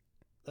music.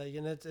 Like,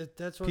 and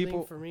that's one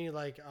thing for me.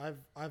 Like,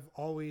 I've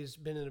always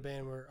been in a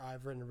band where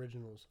I've written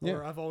originals, Yeah.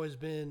 or I've always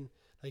been,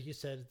 like you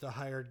said, the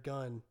hired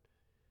gun,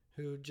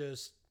 who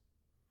just,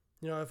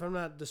 you know, if I'm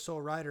not the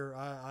sole writer,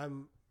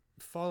 I'm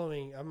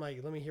following. I'm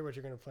like, let me hear what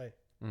you're gonna play,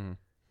 Mm.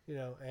 you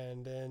know,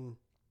 and then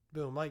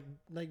boom,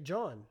 like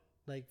John,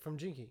 like from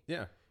Jinky,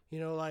 Yeah.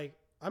 you know, like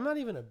I'm not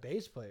even a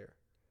bass player,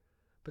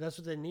 but that's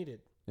what they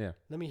needed. Yeah.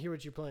 Let me hear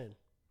what you're playing.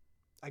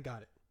 I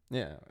got it.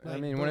 Yeah, I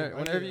Like, mean, boom,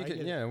 whenever I you get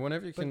can, it.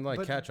 whenever you can, like,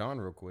 but- catch on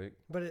real quick.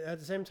 But at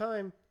the same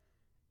time,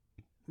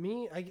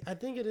 I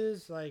think it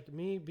is like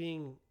me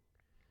being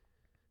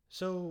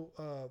so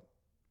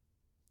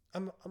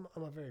I'm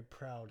a very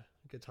proud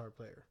guitar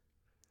player.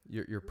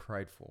 You're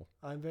prideful.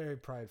 I'm very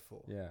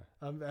prideful. Yeah,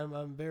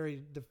 I'm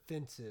very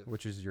defensive.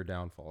 which is your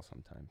downfall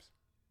sometimes.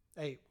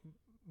 Hey,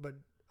 but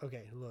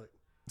okay, look.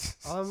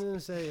 All I'm gonna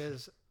say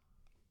is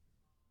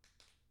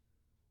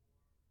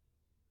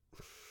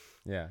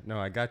Yeah, no,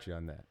 I got you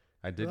on that.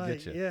 I did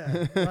like, get you.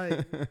 yeah,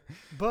 right.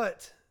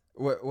 But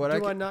what do I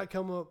can, not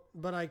come up?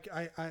 But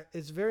I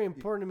it's very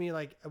important to me.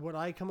 Like what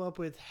I come up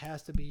with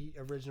has to be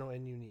original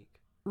and unique.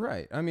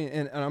 right? I mean,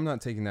 and I'm not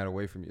taking that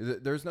away from you.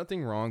 There's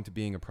nothing wrong to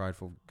being a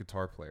prideful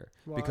guitar player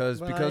Well, because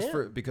but I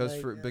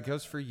am.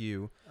 for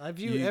you. I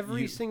view You-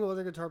 every you- single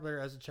other guitar player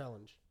as a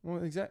challenge.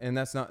 Well, exactly, and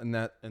that's not, and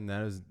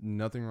that is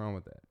nothing wrong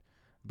with that.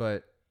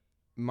 But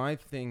my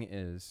thing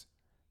is,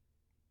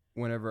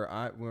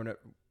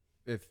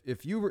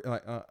 if you were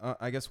like,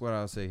 I guess what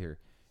I'll say here,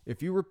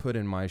 if you were put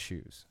in my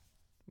shoes,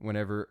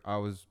 whenever I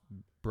was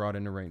brought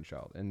into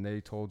Rainchild and they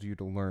told you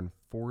to learn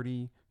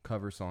 40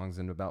 cover songs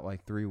in about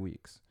like 3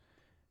 weeks,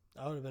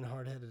 I would have been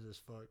hard headed as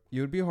fuck.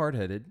 you would be hard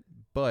headed.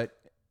 But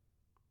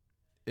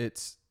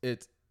it's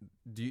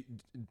do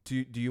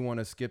you want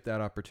to skip that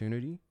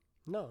opportunity?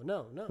 No.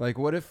 Like,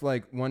 what if,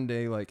 like, one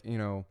day, like, you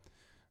know,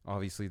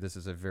 obviously this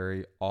is a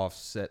very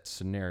offset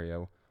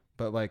scenario,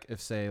 but like if,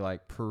 say,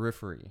 like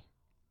Periphery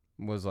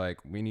was like,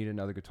 we need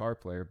another guitar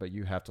player, but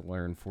you have to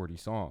learn 40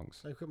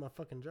 songs. I quit my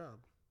fucking job.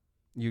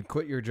 you'd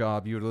quit your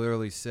job. You would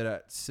literally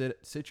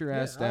sit your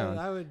ass down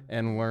I would.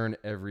 and learn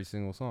every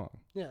single song.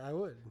 Yeah, I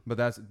would. But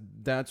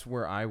that's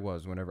where I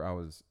was whenever I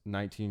was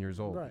 19 years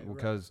old. Right,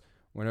 Because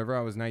whenever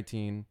I was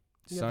 19,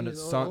 You have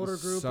these older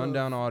group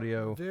Sundown of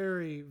Audio,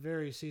 very,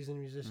 very seasoned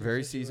musicians.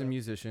 very that you seasoned were-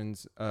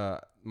 musicians.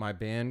 My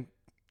band,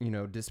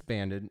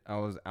 disbanded. I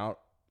was out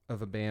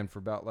of a band for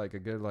about like a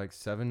good like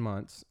 7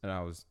 months, and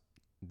I was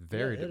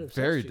very, it obsessed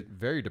very, you.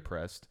 very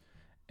depressed.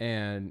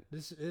 And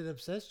It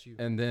obsessed you.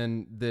 and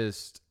then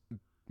this,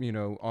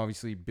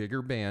 obviously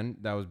bigger band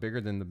that was bigger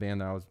than the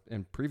band that I was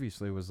in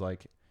previously was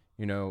like,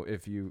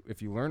 if you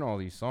learn all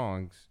these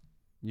songs,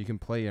 you can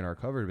play in our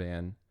cover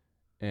band,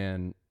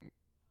 and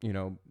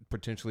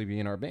potentially be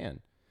in our band.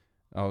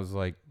 I was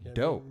like, Yeah,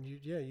 dope.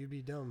 You'd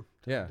be dumb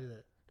to Yeah. do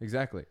that.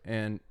 Exactly.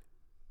 And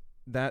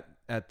that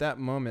at that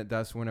moment,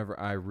 that's whenever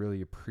I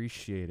really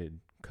appreciated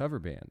cover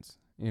bands.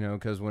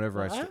 Because whenever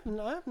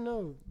Well, I have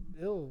no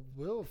ill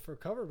will for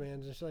cover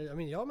bands. It's like, I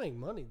mean, y'all make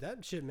money.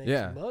 That shit makes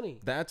money.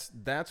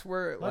 that's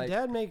where My like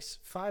dad makes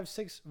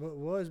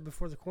was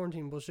before the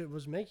quarantine bullshit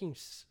was making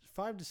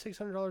 $500 to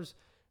 $600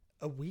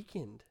 a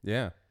weekend.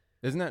 yeah,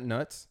 isn't that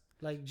nuts?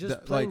 Like just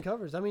The- playing like-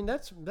 covers. I mean,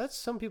 that's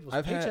some people's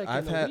I've paycheck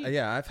had in a week.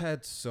 I've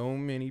had so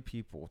many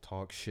people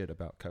talk shit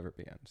about cover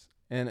bands,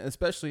 and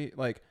especially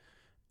like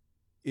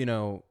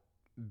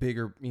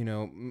bigger,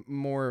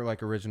 more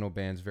like original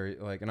bands, very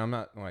like, and I'm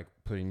not like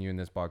putting you in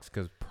this box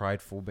because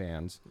prideful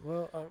bands,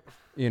 Well,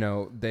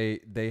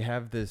 they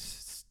have this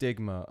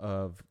stigma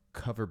of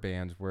cover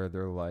bands where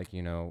they're like,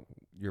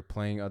 you're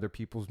playing other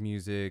people's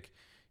music,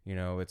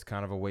 it's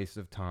kind of a waste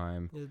of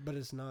time. but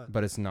it's not.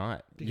 But it's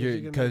not,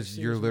 Because because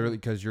you can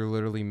make you're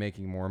literally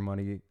making more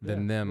money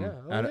than them Yeah.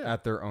 Oh, at, yeah.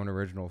 at their own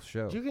original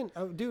show. You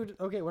can, dude.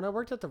 Okay, when I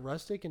worked at the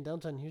Rustic in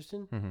downtown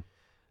Houston, Mhm.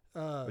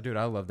 But dude,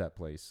 I love that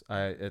place.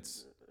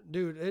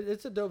 Dude,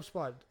 it's a dope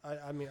spot.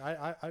 I mean,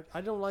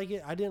 I don't like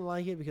it. I didn't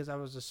like it because I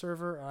was a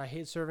server, and I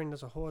hate serving.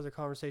 That's a whole other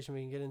conversation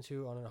we can get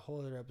into on a whole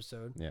other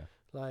episode. Yeah.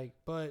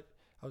 But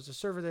I was a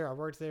server there. I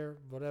worked there,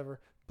 whatever.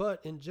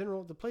 But in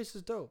general, the place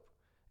is dope.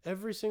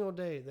 Every single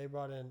day they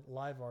brought in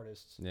live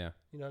artists. Yeah.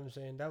 You know what I'm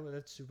saying?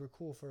 That's super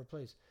cool for a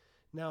place.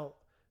 Now,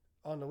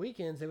 on the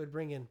weekends they would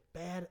bring in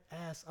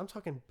I'm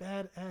talking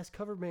badass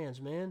cover bands,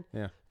 man.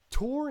 Yeah.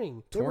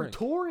 Touring. They were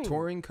touring.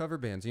 Touring cover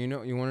bands. You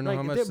want to know Like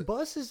how much? they're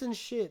buses and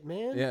shit,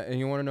 man. Yeah, and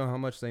you want to know how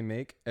much they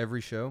make every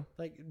show?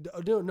 Like,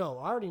 no,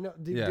 I already know.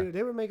 Yeah. Dude,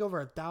 they would make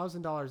over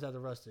 $1,000 at the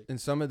Rustic. And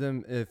some of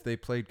them, if they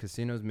played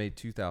casinos, made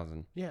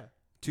 $2,000. Yeah.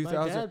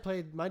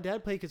 2,000. My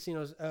dad played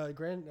casinos,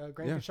 Grand Yeah.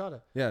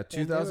 Conchata. Yeah,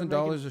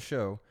 $2,000 a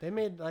show. They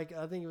made I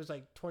think it was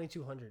like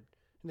 $2,200, and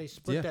they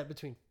split Yeah. that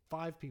between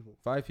 5 people.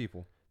 5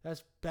 people.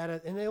 That's bad,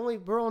 and they only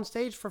were on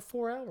stage for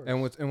 4 hours.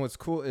 And what's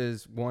cool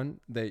is one,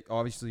 they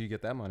obviously you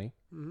get that money.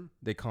 Mhm.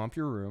 They comp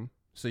your room,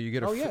 so you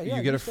get Oh, yeah,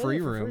 you get a stay free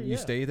there for room. free, You yeah.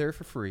 stay there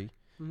for free,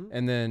 Mhm.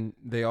 and then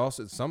they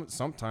also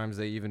sometimes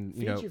they even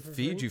Feed you for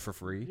feed free. you for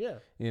free. Yeah.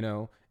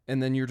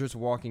 And then you're just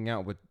walking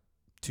out with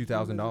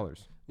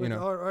 $2,000.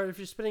 Or if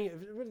you're spending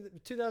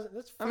 2,000,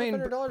 that's I mean,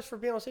 $500 for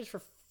being on stage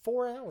for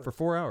 4 hours. for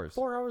 4 hours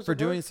 4 hours for of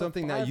doing work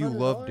something for that you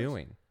love $500?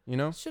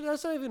 doing. Shit,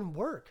 that's not even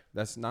work.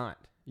 That's not.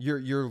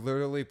 You're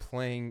literally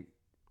playing.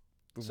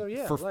 So,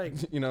 yeah, for,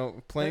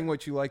 like- playing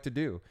what you like to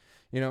do.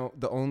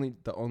 The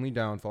only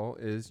downfall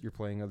is you're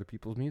playing other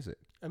people's music.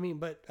 I mean,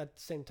 but at the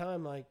same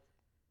time, like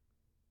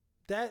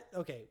that.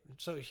 Okay,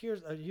 so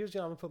here's I'm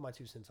gonna put my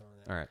 2 cents on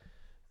that. All right.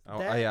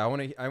 That-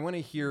 I want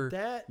to hear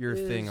That your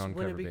thing is on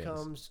when cover it bands.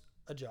 becomes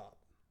a job.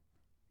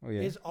 Oh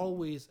yeah. It's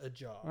always a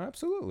job.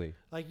 Absolutely.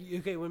 Like,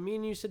 okay, when me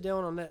and you sit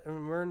down on that,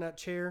 and we're in that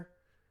chair,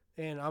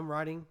 and I'm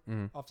writing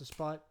Mhm. off the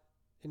spot,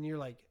 and you're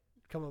like,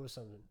 come up with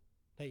something.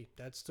 Hey,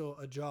 that's still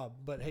a job,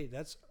 but hey,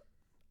 that's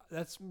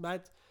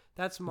my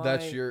That's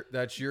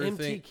your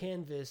empty thing.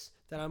 canvas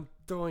that I'm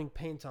throwing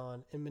paint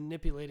on and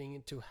manipulating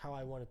it to how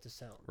I want it to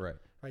sound. Right.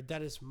 Right.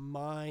 That is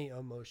my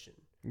emotion.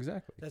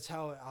 Exactly. That's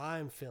how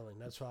I'm feeling.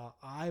 That's how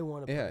I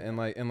want to. Yeah, and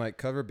like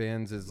cover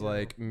bands is You know.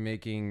 like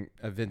making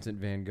a Vincent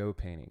Van Gogh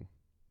painting.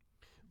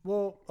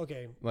 Well,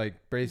 okay.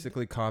 Like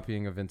basically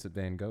copying a Vincent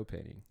Van Gogh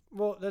painting.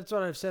 Well, that's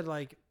what I've said.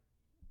 Like,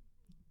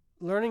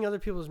 learning other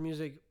people's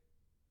music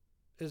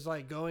is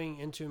like going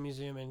into a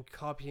museum and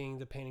copying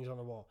the paintings on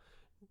the wall.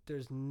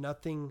 There's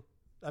nothing.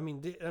 I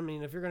mean,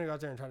 if you're gonna go out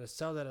there and try to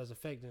sell that as a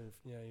fake, then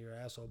you're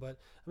an asshole. But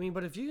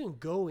but if you can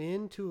go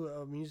into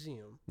a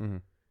museum Mm-hmm.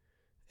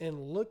 and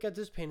look at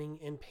this painting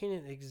and paint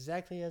it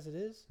exactly as it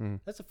is, Mhm.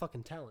 that's a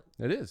fucking talent.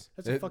 It is.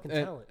 That's a fucking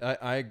talent.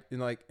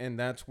 And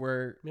that's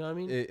where You know what I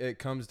mean? it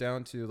comes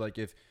down to, like,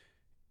 if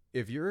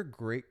you're a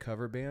great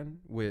cover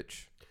band,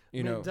 which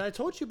I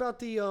told you about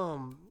the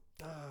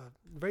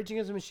Rage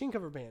Against the Machine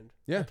cover band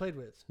I Yeah. played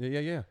with.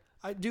 yeah.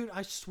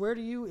 I swear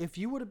to you, if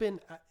you would have been,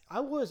 I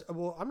was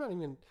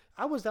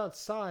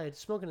outside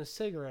smoking a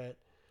cigarette.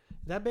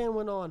 That band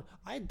went on.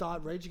 I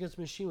thought Rage Against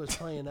the Machine was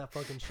playing that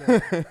fucking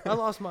show. I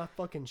lost my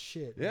fucking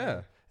shit. Yeah.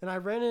 man. And I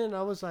ran in and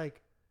I was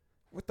like,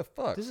 What the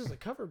fuck? this is a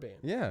cover band.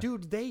 Yeah.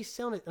 Dude, they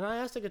sounded, and I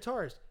asked the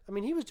guitarist. I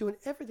mean, he was doing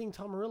everything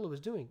Tom Morello was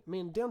doing. I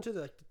mean, down to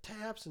the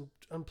taps and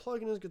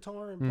unplugging his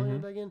guitar and playing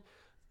it back in.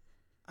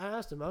 I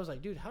asked him, I was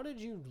like, dude, how did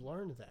you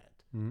learn that?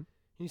 Mhm. And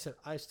he said,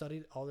 I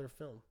studied all their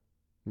film.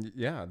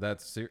 Yeah,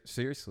 that's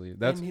seriously.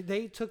 That's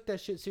They took that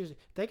shit seriously.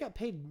 They got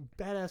paid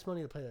badass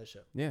money to play that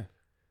show. yeah,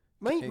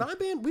 My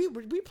band,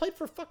 we played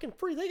for fucking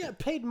free. They got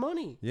paid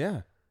money.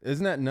 yeah.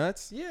 Isn't that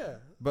nuts? Yeah.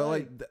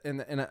 But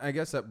and I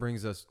guess that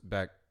brings us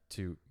back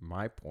to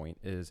my point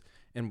is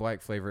in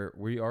Black Flavor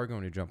we are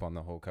going to jump on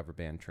the whole cover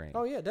band train.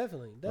 Oh yeah,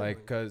 definitely. Like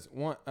because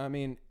one, I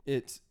mean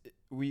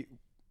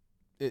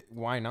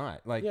why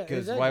not? Like Yeah,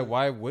 because exactly.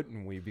 why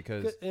wouldn't we?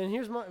 Because And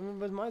here's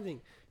my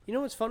thing. You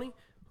know what's funny?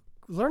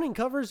 Learning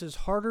covers is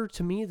harder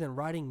to me than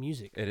writing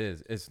music. it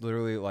is. It's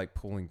literally like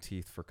pulling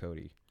teeth for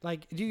Cody.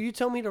 Like, you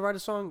tell me to write a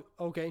song,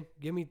 okay,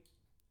 give me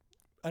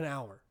an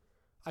hour.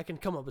 I can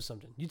come up with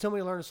something. You tell me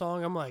to learn a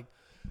song, I'm like,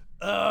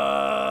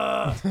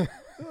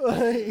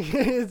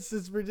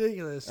 it's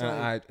ridiculous.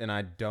 Like, And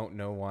I don't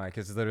know why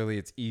because literally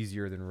it's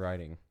easier than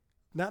writing.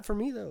 not for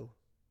me though.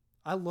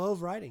 I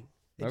love writing.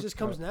 It just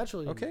comes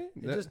naturally. To Okay,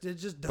 me. It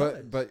just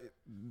does. But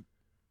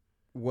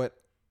what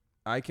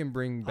I can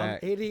bring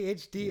back, I'm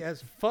ADHD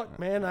as fuck,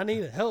 man. I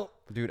need help.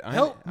 dude.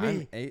 Help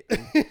me.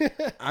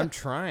 I'm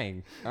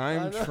trying. I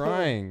I'm know.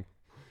 trying.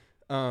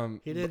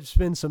 He did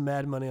spend some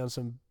mad money on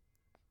some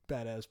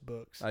badass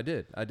books. I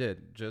did.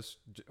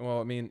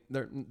 Well, I mean,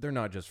 they're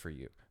not just for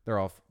you.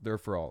 They're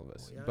for all of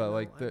us. Oh, yeah, I but know,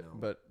 like I know.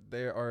 but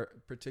they are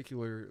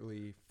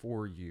particularly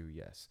for you.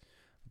 Yes,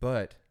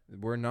 but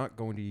we're not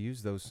going to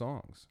use those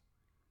songs.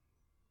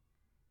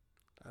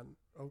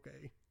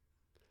 Okay.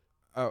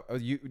 Oh,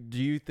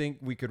 do you think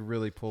we could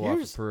really pull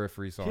off a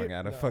Periphery song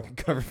out of no. fucking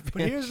cover band?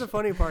 But here's the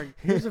funny part.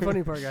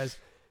 Guys.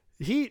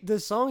 The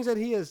songs that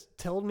he has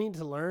told me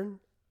to learn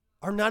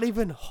are not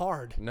even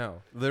hard.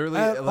 No, literally,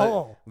 At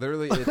all.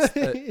 Literally,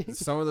 it's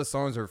some of the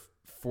songs are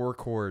 4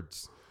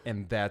 chords,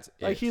 and that's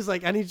it. Like he's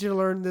like, I need you to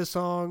learn this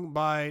song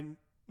by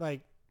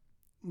like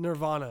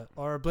Nirvana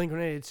or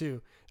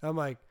Blink-182. I'm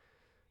like,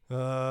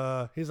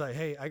 he's like,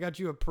 hey, I got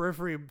you a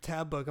Periphery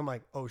tab book. I'm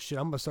like, oh shit,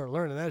 I'm gonna start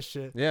learning that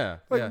shit. Yeah.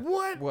 Like yeah.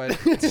 what?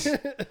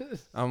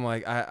 I'm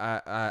like,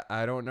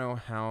 I don't know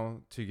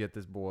how to get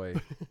this boy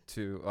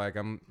to like.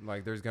 I'm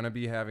like, there's gonna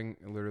be having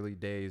literally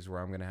days where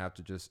I'm gonna have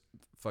to just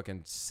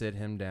fucking sit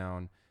him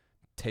down,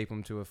 tape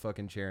him to a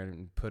fucking chair,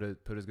 and put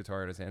his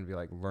guitar in his hand and be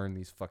like, learn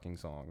these fucking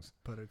songs.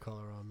 Put a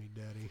collar on me,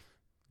 daddy.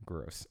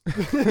 Gross.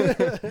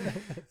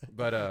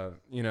 But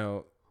you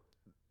know,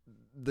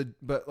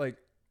 but like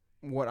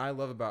what I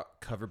love about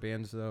cover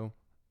bands though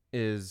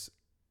is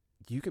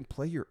you can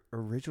play your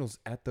originals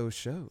at those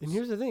shows. And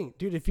here's the thing,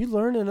 dude, if you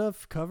learn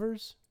enough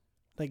covers,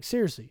 like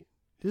seriously,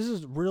 this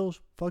is real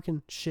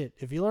fucking shit.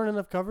 If you learn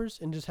enough covers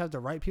and just have the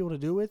right people to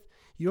do it with,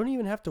 you don't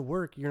even have to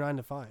work your 9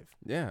 to 5.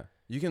 Yeah.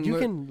 You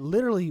can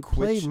literally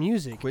play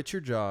music, quit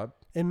your job,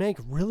 and make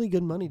really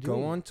good money doing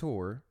go it. on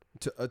tour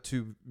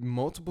to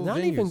multiple Not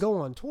venues. even go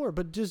on tour,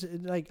 but just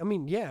like, I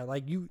mean, yeah,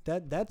 like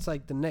that's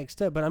like the next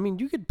step. But I mean,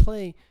 you could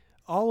play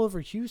all over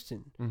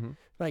Houston,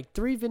 like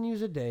 3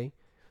 venues a day.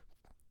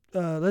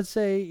 Let's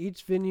say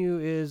each venue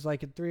is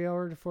like a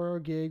 3-hour to 4-hour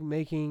gig,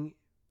 making,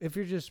 if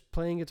you're just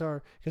playing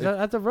guitar, because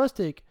at the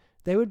Rustic,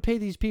 they would pay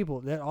these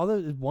people that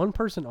although one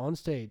person on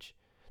stage,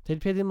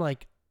 they'd pay them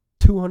like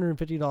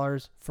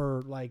 $250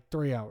 for like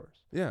 3 hours.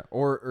 Yeah,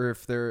 or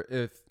if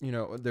they're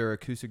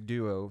acoustic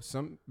duo,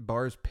 some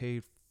bars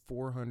pay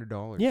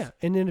 $400. Yeah,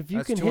 and then if you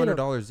That's can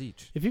 $200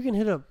 each. If you can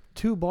hit up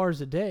 2 bars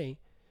a day,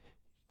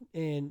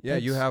 and yeah,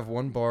 you have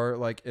one bar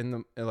like in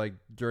the like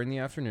during the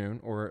afternoon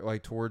or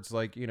like towards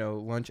like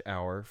lunch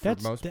hour for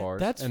most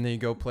bars, and then you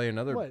go play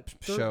another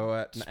show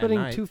at spending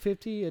night.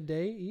 $250 a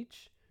day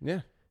each. Yeah,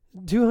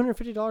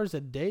 $250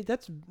 a day.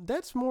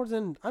 That's more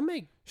than I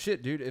make.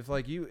 Shit, dude. If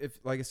like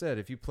I said,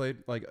 if you played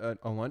like a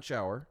lunch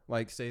hour,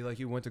 like say like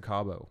you went to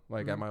Cabo,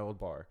 like at my old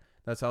bar,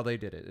 that's how they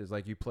did it. Is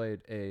like you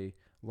played a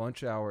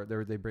lunch hour.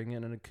 They bring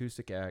in an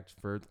acoustic act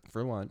for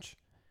lunch,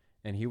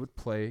 and he would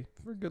play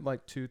for a good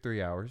like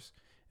 2-3 hours.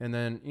 And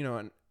then,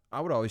 and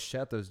I would always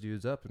chat those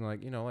dudes up and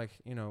like, do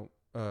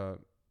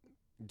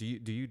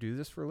you do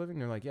this for a living?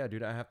 They're like, yeah,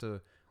 dude, I have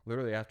to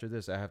literally after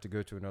this, I have to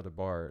go to another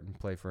bar and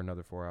play for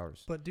another 4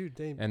 hours. But dude,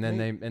 they make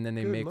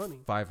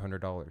money.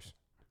 $500.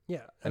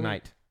 Yeah, a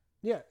night.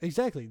 Yeah,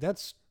 exactly.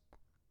 If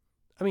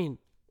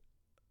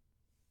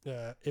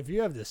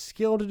you have the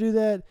skill to do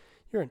that,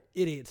 you're an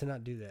idiot to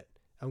not do that.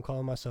 I'm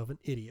calling myself an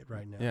idiot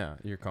right now. Yeah,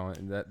 you're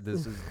calling that.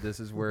 This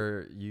is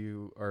where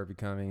you are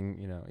becoming,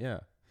 yeah.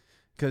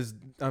 Because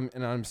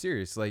I'm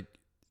serious. Like,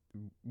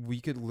 we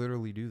could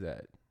literally do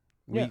that.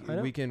 I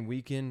know. We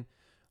can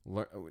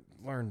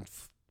learn.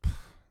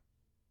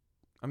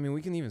 I mean,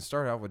 we can even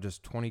start out with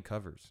just 20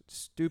 covers.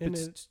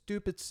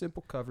 Stupid,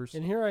 simple covers.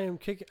 And here I am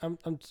kicking.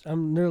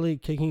 I'm nearly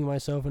kicking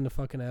myself in the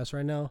fucking ass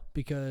right now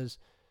because,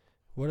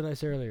 what did I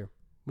say earlier?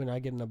 When I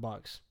get in a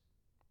box.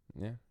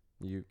 Yeah,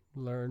 you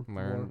learn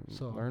more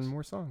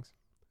songs.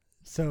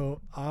 So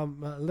I'm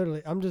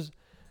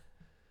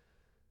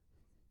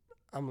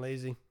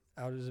lazy.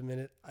 I'll just admit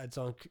it.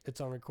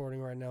 It's on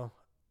recording right now.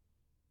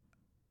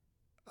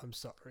 I'm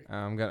sorry.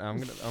 I'm gonna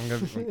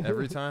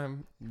every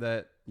time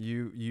that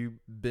you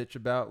bitch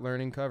about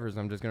learning covers,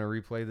 I'm just gonna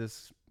replay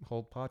this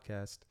whole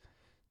podcast,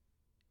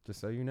 just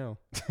so you know.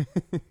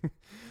 I'll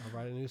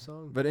write a new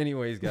song. But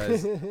anyways,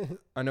 guys,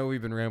 I know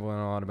we've been rambling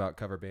a lot about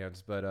cover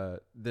bands,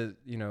 but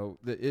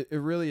it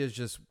really is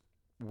just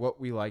what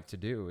we like to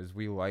do. Is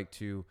we like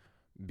to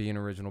be an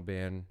original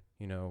band,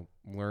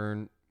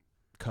 learn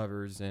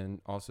covers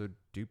and also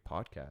do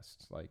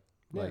podcasts.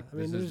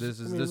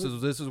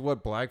 This is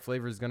what Black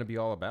Flavor is going to be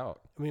all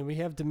about. I mean, we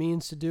have the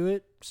means to do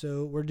it,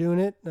 so we're doing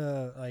it.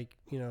 Like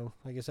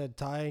I said,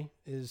 Ty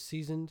is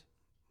seasoned.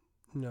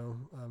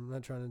 I'm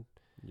not trying to.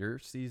 You're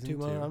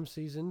seasoned too. I'm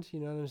seasoned.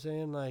 You know what I'm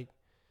saying? Like,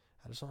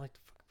 I just don't like the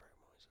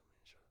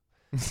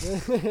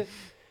fucking brag boys.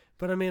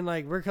 But I mean,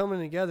 like, we're coming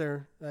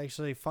together.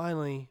 Actually,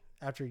 finally,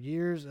 after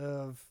years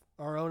of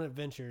our own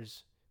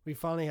adventures, we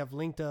finally have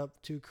linked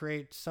up to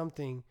create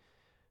something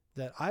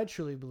that I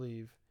truly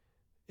believe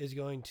is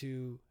going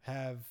to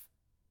have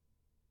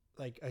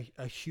like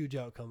a huge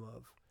outcome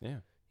of.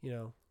 Yeah.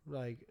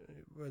 Like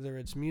whether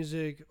it's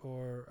music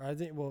or I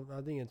think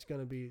it's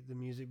going to be the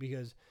music,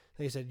 because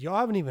like I said, y'all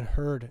haven't even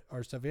heard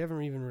our stuff. We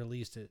haven't even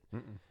released it.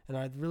 Mm-mm. And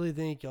I really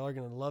think y'all are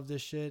going to love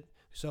this shit.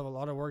 We still have a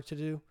lot of work to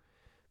do,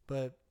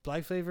 but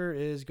Black Flavor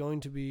is going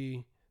to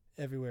be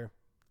everywhere.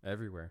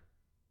 Everywhere.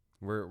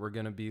 We're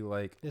going to be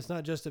like, it's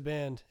not just a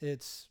band.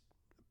 It's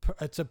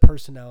a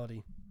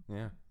personality.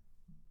 Yeah.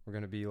 We're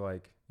going to be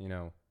like,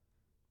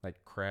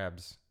 like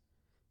crabs.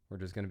 We're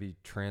just going to be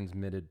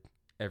transmitted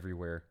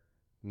everywhere.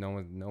 No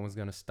one's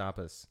going to stop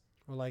us.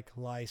 Or like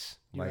lice.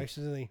 You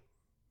accidentally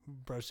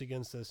brush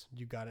against us.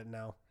 You got it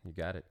now. You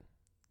got it.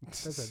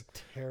 That's a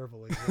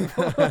terrible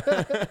example.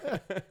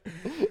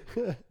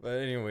 But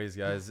anyways,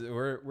 guys,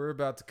 we're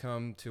about to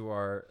come to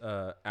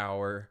our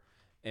hour,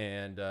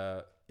 and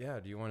do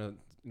you want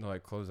to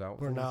close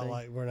out? We're not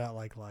like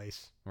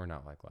lice. We're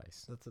not like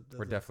lice.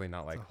 We're definitely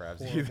not like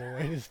crabs either.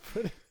 Way to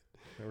put it.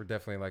 We're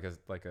definitely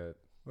like a.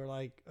 We're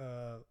like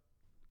I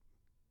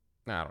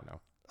don't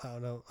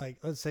know. Like,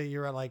 let's say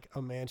you're at like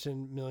a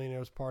mansion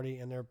millionaires party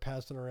and they're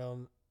passing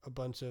around a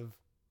bunch of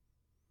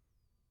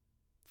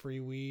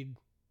free weed.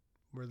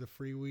 We're the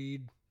free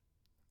weed.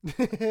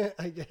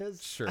 I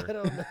guess. Sure. I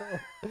don't know.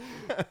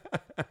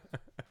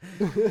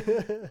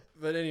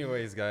 But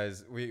anyways,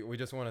 guys, we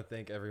just want to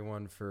thank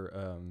everyone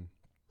for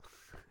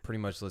pretty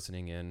much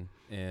listening in,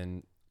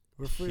 and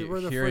we're free.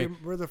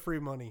 We're the free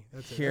money.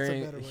 That's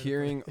it.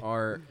 Hearing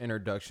our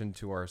introduction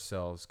to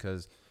ourselves,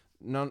 because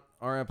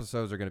our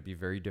episodes are going to be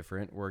very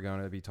different. We're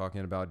going to be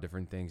talking about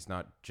different things,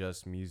 not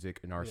just music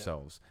and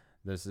ourselves. Yeah.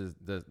 This is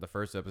the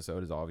first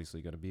episode is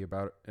obviously going to be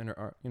about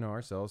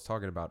ourselves,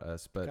 talking about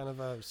us, but kind of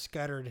a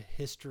scattered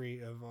history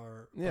of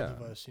both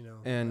of us.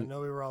 And I know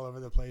we were all over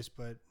the place,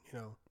 but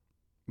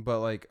But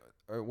like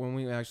when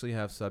we actually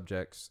have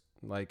subjects,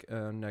 like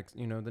the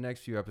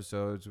next few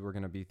episodes, we're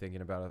going to be thinking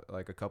about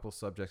like a couple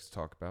subjects to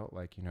talk about,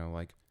 like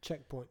like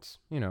checkpoints,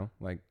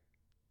 like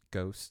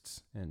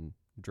ghosts and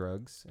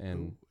drugs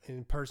and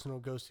personal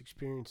ghost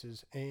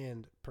experiences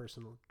and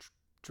personal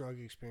drug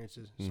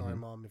experiences. Sorry,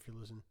 Mom, if you're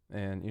listening.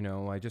 And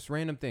like just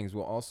random things.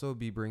 We'll also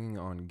be bringing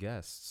on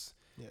guests.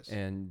 Yes.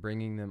 And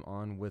bringing them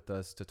on with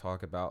us to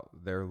talk about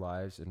their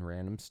lives and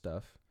random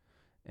stuff.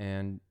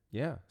 And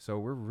yeah, so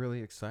we're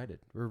really excited.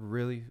 We're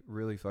really,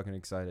 really fucking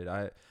excited.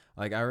 I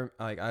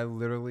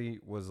literally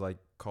was like,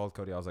 called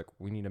Cody. I was like,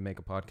 we need to make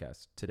a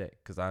podcast today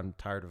because I'm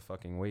tired of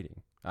fucking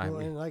waiting.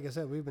 And like I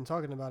said, we've been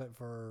talking about it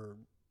for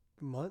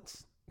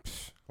months.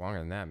 Longer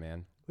than that,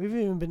 man. We've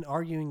even been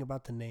arguing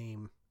about the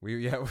name.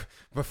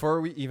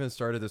 Before we even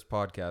started this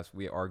podcast,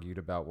 we argued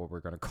about what we're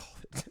gonna call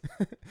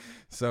it.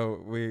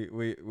 So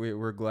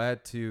we're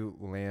glad to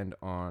land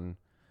on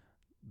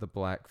the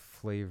Black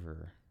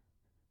Flavor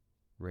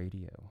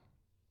Radio.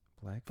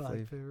 Black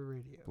Flavor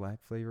Radio.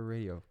 Black Flavor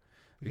Radio.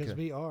 Because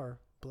we are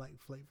Black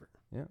Flavor.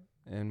 Yeah,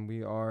 and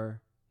we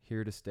are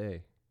here to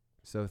stay.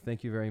 So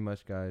thank you very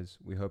much, guys.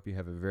 We hope you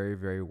have a very,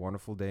 very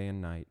wonderful day and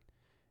night.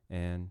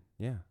 And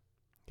yeah.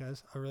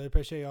 Guys, I really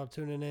appreciate y'all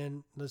tuning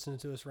in, listening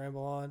to us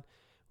ramble on.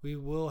 We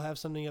will have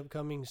something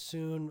upcoming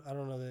soon. I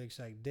don't know the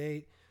exact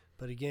date.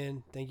 But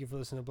again, thank you for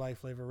listening to Black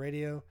Flavor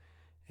Radio.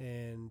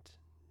 And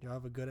y'all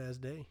have a good-ass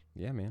day.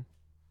 Yeah, man.